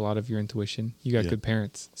creates a lot of your intuition. You got good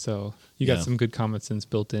parents, so you got some good common sense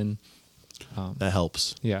built in. That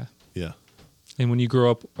helps. Yeah. Yeah. And when you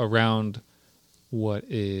grow up around what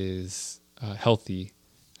is healthy,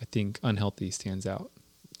 I think unhealthy stands out.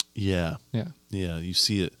 Yeah. Yeah. Yeah. You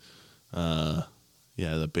see it, at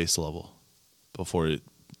the base level before it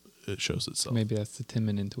shows itself. Maybe that's the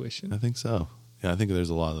Timon intuition. I think so. Yeah, I think there's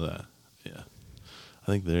a lot of that. Yeah. I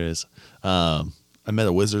think there is. I met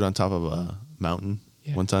a wizard on top of a mountain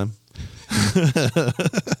one time.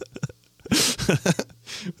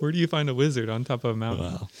 Where do you find a wizard on top of a mountain?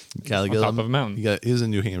 Wow. On top of a mountain. He was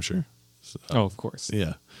in New Hampshire. So, oh, of course.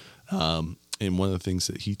 Yeah. And one of the things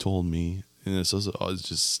that he told me, and this also always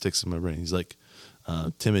just sticks in my brain, he's like,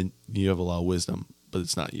 Timon, you have a lot of wisdom, but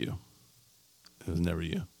it's not you. It was never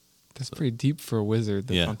you. That's pretty deep for a wizard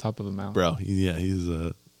that's on top of a mountain. Bro, he's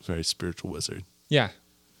a very spiritual wizard. Yeah.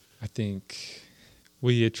 I think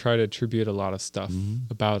we try to attribute a lot of stuff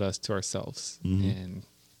about us to ourselves. And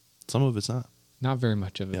some of it's not very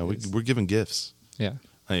much of it. Yeah, we're given gifts. Yeah.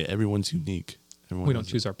 Everyone's unique. We don't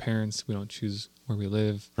choose our parents. We don't choose where we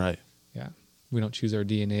live. Right. Yeah. We don't choose our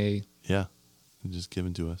DNA. Yeah. It's just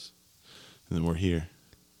given to us. And then we're here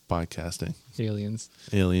podcasting. Aliens.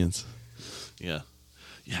 Yeah.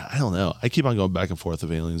 Yeah, I don't know. I keep on going back and forth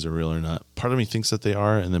if aliens are real or not. Part of me thinks that they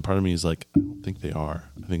are, and then part of me is like, I don't think they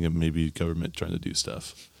are. I think it may be government trying to do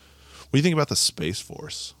stuff. What do you think about the Space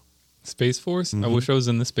Force? Space Force? I wish I was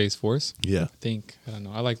in the Space Force. Yeah. I don't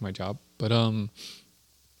know. I like my job, but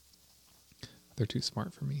they're too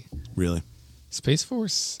smart for me. Really? Space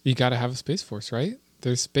Force? You got to have a Space Force, right?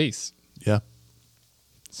 There's space. Yeah.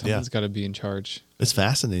 Someone's got to be in charge. It's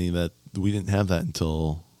fascinating that we didn't have that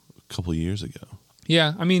until a couple of years ago.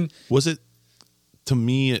 Yeah, I mean... Was it... To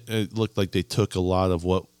me, it looked like they took a lot of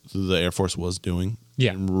what the Air Force was doing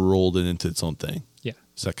and rolled it into its own thing. Yeah.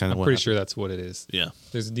 Is that kind of I'm what pretty happened? sure that's what it is. Yeah.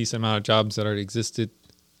 There's a decent amount of jobs that already existed.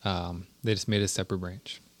 They just made a separate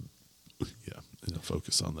branch. Yeah. And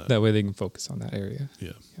focus on that. That way they can focus on that area.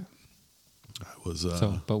 Yeah. I was...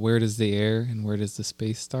 but where does the air and where does the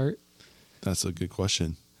space start? That's a good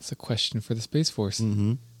question. That's a question for the Space Force.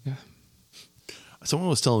 Mm-hmm. Yeah. Someone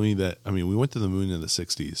was telling me that, I mean, we went to the moon in the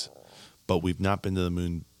 60s, but we've not been to the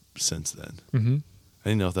moon since then. Mm-hmm. I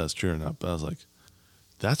didn't know if that's true or not, but I was like,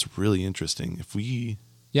 that's really interesting. If we...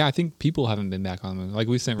 Yeah, I think people haven't been back on the moon. Like,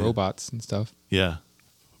 we sent robots and stuff. Yeah.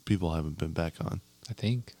 People haven't been back on. I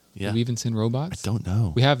think. Yeah. Did we even send robots? I don't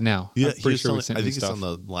know. We have now. Yeah, I'm pretty sure we sent I think stuff. it's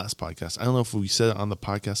on the last podcast. I don't know if we said it on the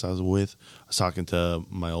podcast I was with. I was talking to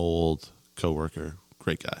my old coworker,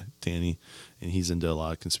 great guy, Danny, and he's into a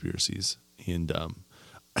lot of conspiracies. And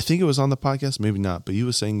I think it was on the podcast, maybe not, but he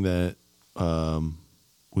was saying that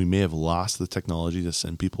we may have lost the technology to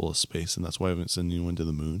send people to space, and that's why we haven't sent anyone to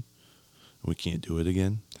the moon. We can't do it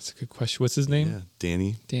again. That's a good question. What's his name? Yeah,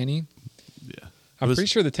 Danny. Yeah. I'm pretty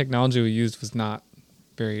sure the technology we used was not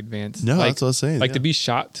very advanced. No, that's what I was saying. Like to be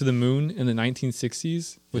shot to the moon in the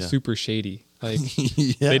 1960s was super shady. Like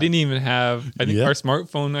they didn't even have. I think our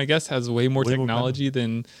smartphone, I guess, has way more technology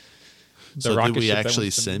than the rocket ship. Did we actually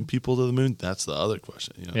send people to the moon? That's the other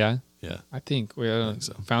question. You know? Yeah. Yeah. I think we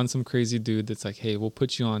found some crazy dude that's like, hey, we'll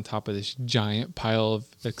put you on top of this giant pile of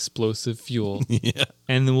explosive fuel. Yeah.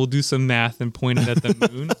 And then we'll do some math and point it at the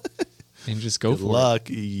moon and just go for luck.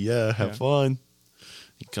 It. Yeah. Have fun.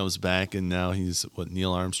 He comes back and now he's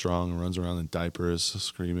Neil Armstrong, runs around in diapers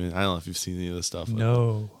screaming. I don't know if you've seen any of this stuff.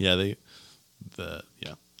 No. Yeah.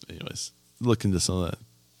 Anyways, look into some of that.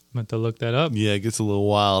 I'm about to look that up. Yeah. It gets a little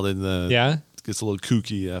wild and it gets a little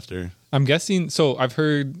kooky after. I'm guessing. So I've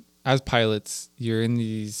heard as pilots, you're in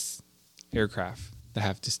these aircraft that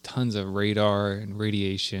have just tons of radar and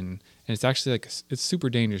radiation. And it's actually it's a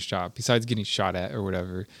super dangerous job besides getting shot at or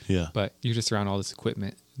whatever. Yeah. But you're just around all this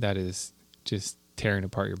equipment that is just tearing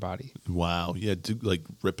apart your body. Wow. Yeah. Like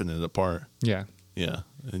ripping it apart. Yeah. Yeah.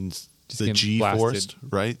 And just the G-force,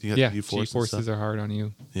 right? You got G-forces are hard on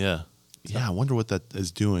you. Yeah. Yeah, I wonder what that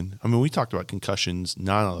is doing. I mean, we talked about concussions,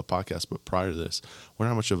 not on the podcast, but prior to this. I wonder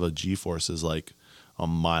how much of a G-force is like a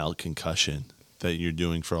mild concussion that you're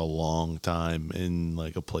doing for a long time in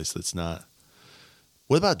like a place that's not.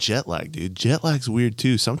 What about jet lag, dude? Jet lag's weird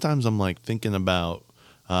too. Sometimes I'm like thinking about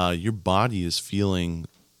your body is feeling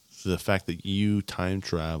the fact that you time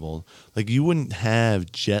traveled. Like you wouldn't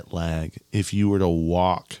have jet lag if you were to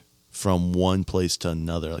walk from one place to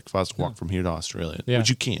another. Like if I was to walk from here to Australia, which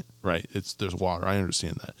you can't, right? There's water. I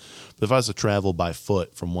understand that. But if I was to travel by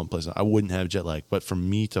foot from one place, I wouldn't have jet lag. But for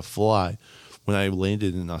me to fly, when I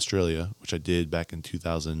landed in Australia, which I did back in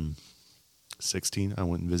 2000, 16. I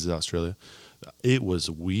went and visited Australia. It was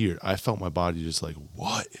weird. I felt my body just like,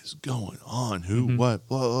 what is going on? Who, what,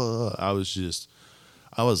 blah, blah, blah. I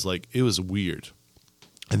was like, it was weird.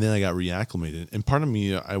 And then I got reacclimated. And part of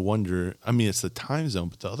me, I wonder, I mean, it's the time zone,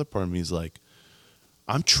 but the other part of me is like,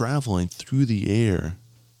 I'm traveling through the air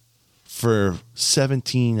for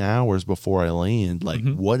 17 hours before I land. Like,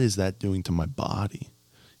 what is that doing to my body?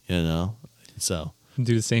 You know? So.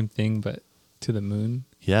 Do the same thing, but to the moon?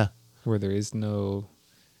 Yeah. Where there is no.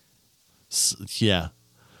 Yeah.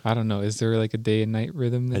 I don't know. Is there like a day and night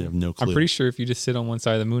rhythm there? I have no clue. I'm pretty sure if you just sit on one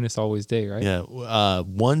side of the moon, it's always day, right? Yeah.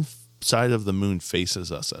 One side of the moon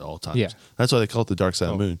faces us at all times. Yeah. That's why they call it the dark side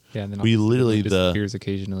of the moon. Yeah. And then we literally the moon disappears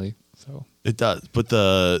occasionally. So it does. But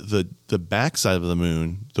the back side of the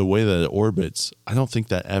moon, the way that it orbits, I don't think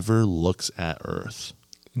that ever looks at Earth.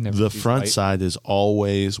 The front side is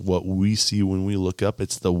always what we see when we look up.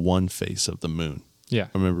 It's the one face of the moon. Yeah.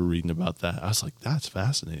 I remember reading about that. I was like, that's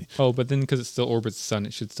fascinating. Oh, but then because it still orbits the sun,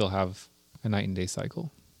 it should still have a night and day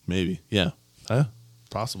cycle. Maybe. Yeah.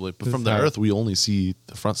 Possibly. But This from is the how- Earth, we only see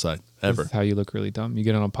the front side ever. This is how you look really dumb. You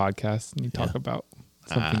get on a podcast and you talk about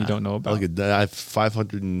something you don't know about. Look at that. I have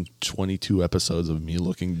 522 episodes of me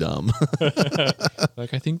looking dumb.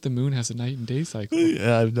 Like, I think the moon has a night and day cycle.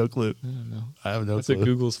 Yeah, I have no clue. I don't know. I have no That's clue. what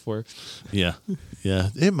Google's for. Yeah. Yeah.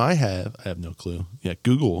 It might have. I have no clue. Yeah.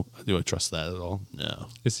 Google. Do I trust that at all? No.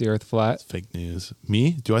 Is the Earth flat? Fake news.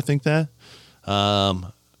 Me? Do I think that? I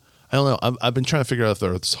don't know. I've been trying to figure out if the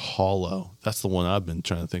Earth's hollow. That's the one I've been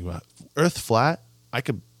trying to think about. Earth flat? I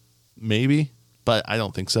could maybe, but I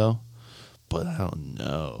don't think so. But I don't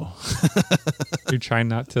know. You're trying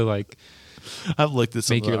not to like I've looked at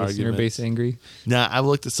some make of the your listener arguments. base angry. Nah, I've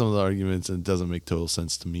looked at some of the arguments and it doesn't make total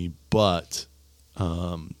sense to me. But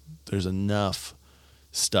there's enough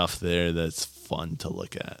stuff there that's fun to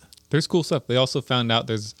look at. There's cool stuff. They also found out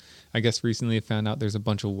recently found out there's a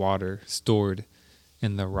bunch of water stored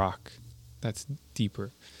in the rock that's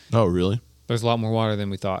deeper. Oh, really? There's a lot more water than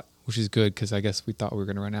we thought, which is good because I guess we thought we were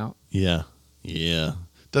going to run out. Yeah. Yeah.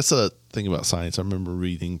 That's the thing about science. I remember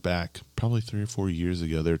reading back probably 3 or 4 years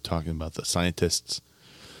ago, they were talking about the scientists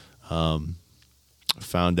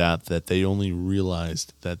found out that they only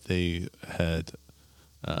realized that they had,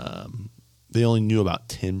 they only knew about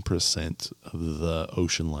 10% of the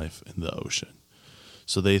ocean life in the ocean.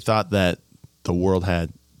 So they thought that the world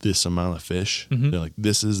had this amount of fish. They're like,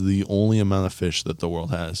 this is the only amount of fish that the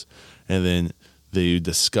world has. And then they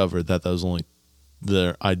discovered that was only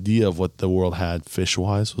their idea of what the world had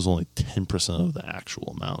fish-wise was only 10% of the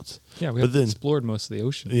actual amount. Yeah, we But have then- explored most of the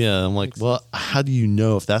ocean. Yeah, I'm like, well, how do you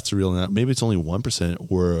know if that's real or not? Maybe it's only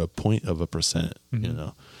 1% or a point of a percent, you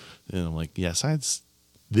know? And I'm like, yeah, science,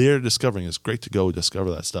 they're discovering. It's great to go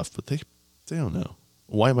discover that stuff, but they don't know.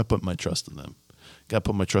 Why am I putting my trust in them? Got to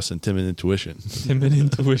put my trust in Tim and intuition. Tim and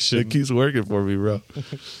intuition. It keeps working for me, bro.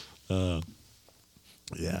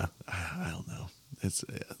 Yeah, I don't know. It's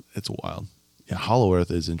wild. Yeah, Hollow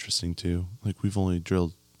Earth is interesting too. Like we've only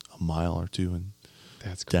drilled a mile or two and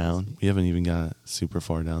That's crazy. down. We haven't even got super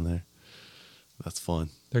far down there. That's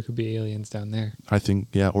fun. There could be aliens down there. I think,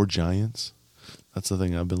 yeah, or giants. That's the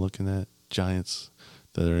thing I've been looking at. Giants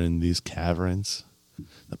that are in these caverns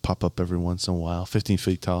that pop up every once in a while, 15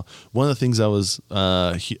 feet tall. One of the things I was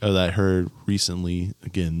that I heard recently,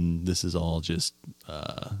 again, this is all just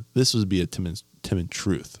this would be a Tim and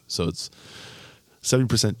truth. So it's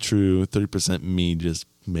 70% true, 30% me just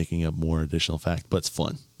making up more additional fact, but it's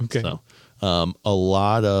fun. Okay. So a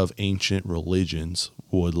lot of ancient religions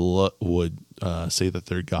would say that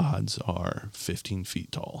their gods are 15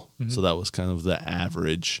 feet tall. So that was kind of the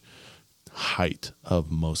average height of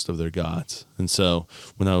most of their gods. And so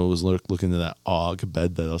when I was looking at that Og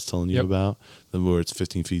bed that I was telling you about, where it's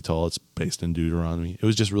 15 feet tall, it's based in Deuteronomy. It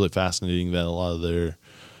was just really fascinating that a lot of their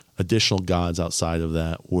additional gods outside of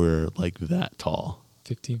that were like that tall.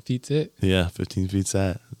 15 feet's it. Yeah, 15 feet's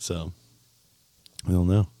that. So I don't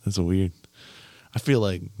know. That's weird. I feel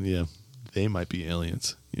like, yeah, they might be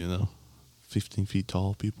aliens, 15 feet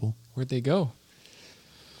tall people. Where'd they go?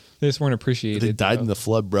 They just weren't appreciated. They died in the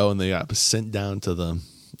flood, bro, and they got sent down to the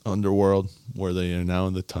underworld where they are now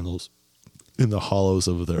in the tunnels, in the hollows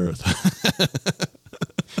of the earth.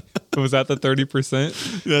 Was that the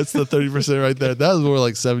 30%? That's the 30% right there. That was more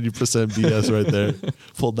like 70% BS right there.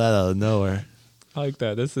 Pulled that out of nowhere. I like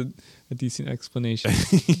that. That's a decent explanation.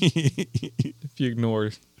 If you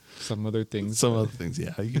ignore some other things. Some other things,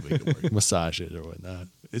 yeah, you can make it work. Massage it or whatnot.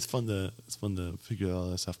 It's fun to figure out all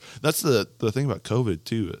that stuff. That's the thing about COVID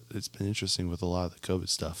too. It's been interesting with a lot of the COVID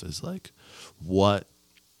stuff is like what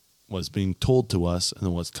was being told to us and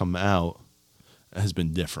then what's come out has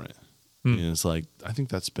been different. And it's like, I think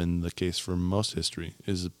that's been the case for most history,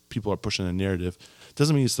 is people are pushing a narrative.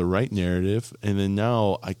 Doesn't mean it's the right narrative. And then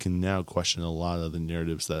now I can question a lot of the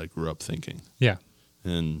narratives that I grew up thinking. Yeah.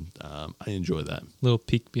 And I enjoy that. Little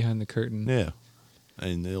peek behind the curtain. Yeah.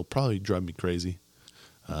 And it'll probably drive me crazy.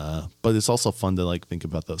 But it's also fun to like think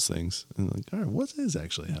about those things and like, all right, what is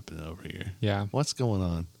actually happening over here? Yeah. What's going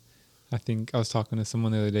on? I think I was talking to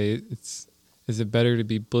someone the other day. Is it better to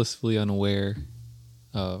be blissfully unaware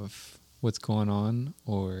of what's going on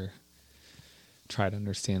or try to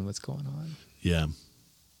understand what's going on? Yeah.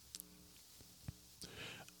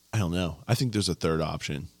 I don't know. I think there's a third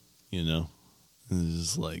option, you know? And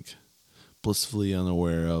it's like blissfully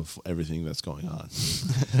unaware of everything that's going on.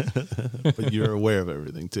 But you're aware of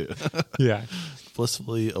everything too. Yeah.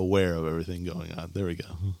 Blissfully aware of everything going on. There we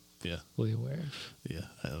go. Yeah. Fully aware. Yeah.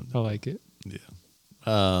 I don't I know. like it. Yeah.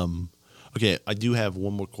 Okay. I do have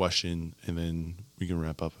one more question and then we can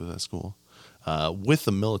wrap up if that's cool. With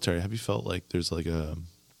the military, have you felt like there's like a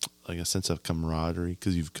sense of camaraderie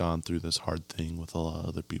because you've gone through this hard thing with a lot of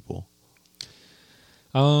other people?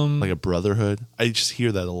 Like a brotherhood? I just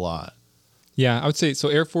hear that a lot. Yeah, I would say so.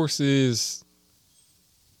 Air Force is,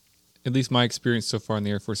 at least my experience so far in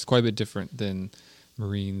the Air Force, is quite a bit different than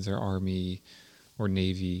Marines or Army or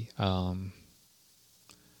Navy.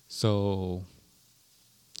 So,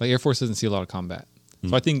 like Air Force doesn't see a lot of combat.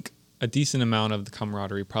 So I think a decent amount of the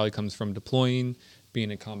camaraderie probably comes from deploying,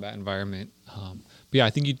 being in a combat environment. But yeah, I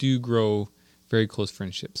think you do grow very close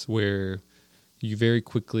friendships where you very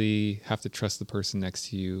quickly have to trust the person next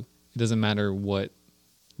to you. It doesn't matter what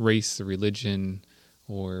race or religion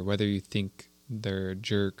or whether you think they're a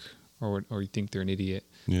jerk or you think they're an idiot.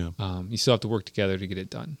 Yeah. You still have to work together to get it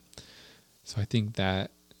done. So I think that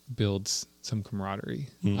builds some camaraderie.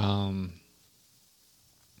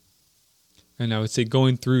 And I would say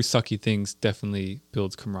going through sucky things definitely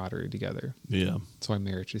builds camaraderie together. Yeah. That's why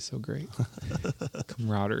marriage is so great.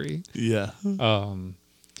 Camaraderie. Yeah.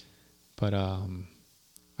 But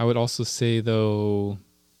I would also say though,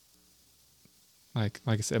 like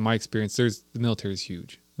I said, in my experience, the military is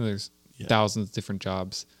huge. There's thousands of different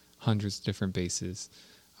jobs, hundreds of different bases.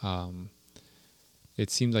 It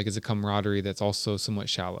seems like it's a camaraderie that's also somewhat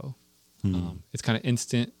shallow. It's kind of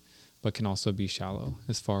instant, but can also be shallow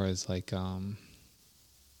as far as like, I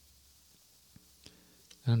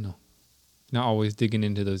don't know, not always digging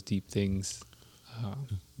into those deep things.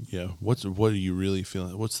 Yeah. What are you really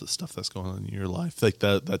feeling? What's the stuff that's going on in your life? Like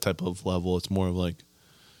that type of level. It's more of like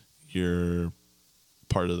you're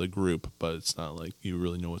part of the group, but it's not like you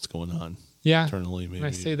really know what's going on. Yeah. Internally, maybe. And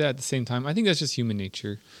I say that at the same time. I think that's just human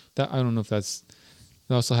nature. That I don't know if that's.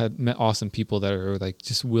 I also met awesome people that are like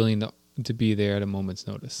just willing to be there at a moment's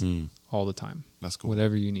notice all the time. That's cool.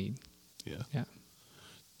 Whatever you need. Yeah.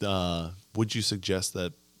 Yeah. Would you suggest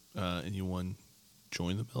that anyone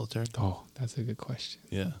join the military? Oh, that's a good question.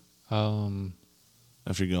 Yeah.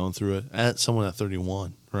 After going through it, someone at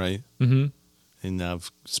 31, right? Mm-hmm. And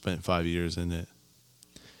I've spent 5 years in it.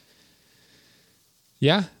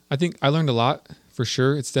 Yeah, I think I learned a lot for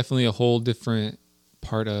sure. It's definitely a whole different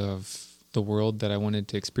part of the world that I wanted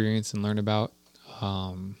to experience and learn about.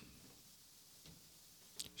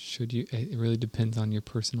 It really depends on your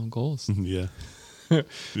personal goals. Yeah.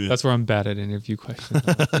 That's where I'm bad at interview questions.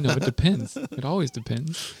 It depends. It always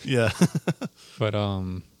depends. Yeah. But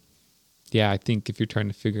yeah, I think if you're trying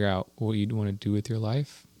to figure out what you'd want to do with your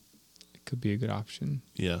life, it could be a good option.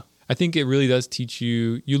 Yeah. I think it really does teach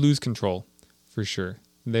you lose control for sure.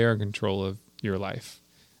 They are in control of your life.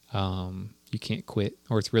 You can't quit,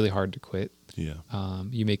 or it's really hard to quit. Yeah.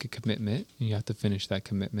 You make a commitment and you have to finish that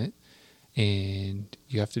commitment, and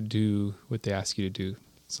you have to do what they ask you to do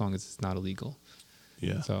as long as it's not illegal.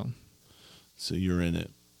 Yeah. So you're in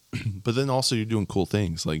it. But then also you're doing cool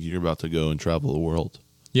things. Like you're about to go and travel the world.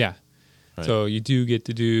 Yeah. Right. So you do get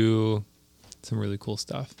to do some really cool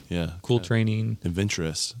stuff. Yeah. Cool training.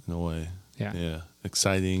 Adventurous in a way. Yeah. Yeah.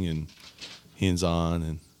 Exciting and hands-on.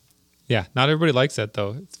 And yeah. Not everybody likes that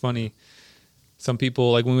though. It's funny. Some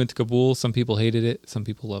people, like when we went to Kabul, some people hated it. Some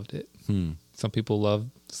people loved it. Some people loved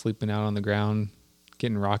sleeping out on the ground,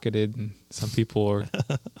 getting rocketed, and some people are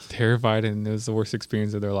terrified, and it was the worst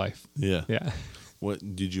experience of their life. Yeah. Yeah. What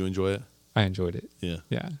did you enjoy it? I enjoyed it. Yeah.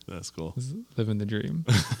 Yeah. That's cool. Living the dream.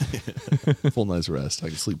 Full night's rest. I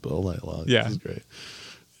can sleep all night long. Yeah. This is great.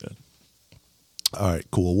 Yeah. All right,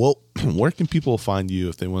 cool. Well, where can people find you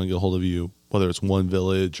if they want to get a hold of you, whether it's One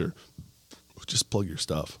Village or just plug your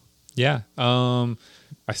stuff? Yeah.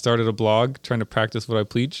 I started a blog trying to practice what I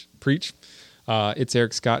preach. It's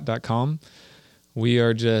ericscott.com.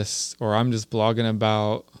 I'm just blogging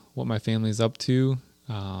about what my family's up to.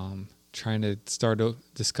 trying to start a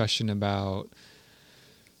discussion about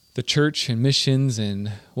the church and missions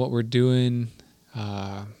and what we're doing,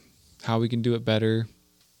 how we can do it better.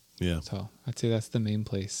 Yeah. So I'd say that's the main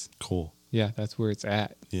place. Cool. Yeah, that's where it's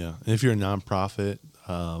at. Yeah. And if you're a nonprofit,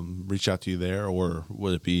 reach out to you there, or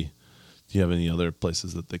would it be, do you have any other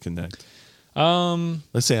places that they connect?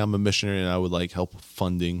 Let's say I'm a missionary and I would like help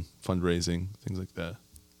funding, fundraising, things like that.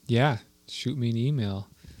 Yeah. Shoot me an email.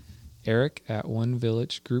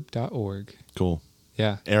 Erik@onevillagegroup.org. Cool.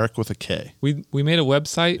 Yeah. Erik with a K. We made a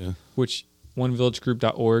website, Yeah. which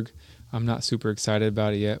onevillagegroup.org. I'm not super excited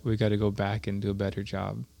about it yet. We got to go back and do a better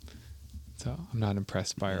job. So I'm not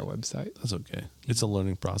impressed by our website. That's okay. It's a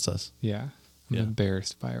learning process. Yeah. I'm Yeah.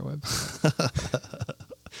 embarrassed by our website.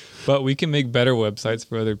 But we can make better websites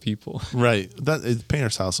for other people. Right.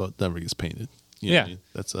 Painter's house never gets painted. You know what I Yeah. mean?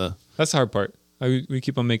 That's That's the hard part. We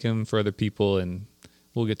keep on making them for other people, and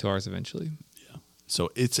we'll get to ours eventually. so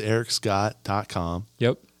it's ericscott.com.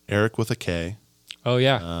 Yep. Erik with a K. Oh,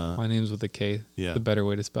 yeah. My name's with a K. Yeah. The better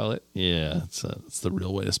way to spell it. Yeah, it's the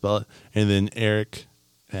real way to spell it. And then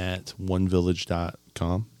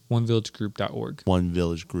Erik@onevillage.com. Onevillagegroup.org.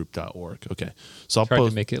 Onevillagegroup.org. Okay. So I'll Tried post.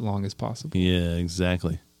 to make it long as possible. Yeah,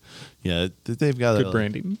 exactly. Yeah, they've got Good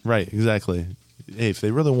branding. Right, exactly. Hey, if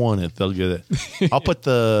they really want it, they'll get it. I'll put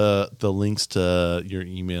the links to your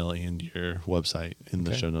email and your website in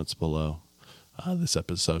the Okay. show notes below this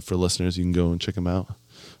episode. For listeners, you can go and check them out.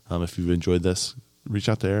 If you've enjoyed this, reach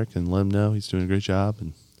out to Erik and let him know he's doing a great job.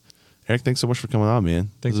 And Erik, thanks so much for coming on,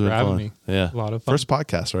 man. Thanks This has for been having fun. me. Yeah, A lot of fun. First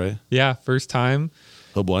podcast, right? Yeah, first time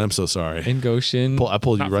Oh boy, I'm so sorry. in Goshen. I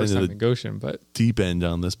pulled you Not right first into time in Goshen, but deep end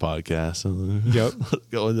on this podcast. Yep.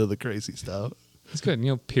 Go into the crazy stuff. it's good. You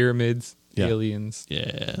know, pyramids, Yeah. aliens.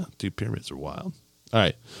 Yeah, dude, pyramids are wild. All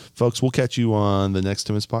right, folks, we'll catch you on the next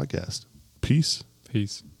Timmons podcast. Peace.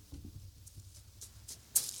 Peace.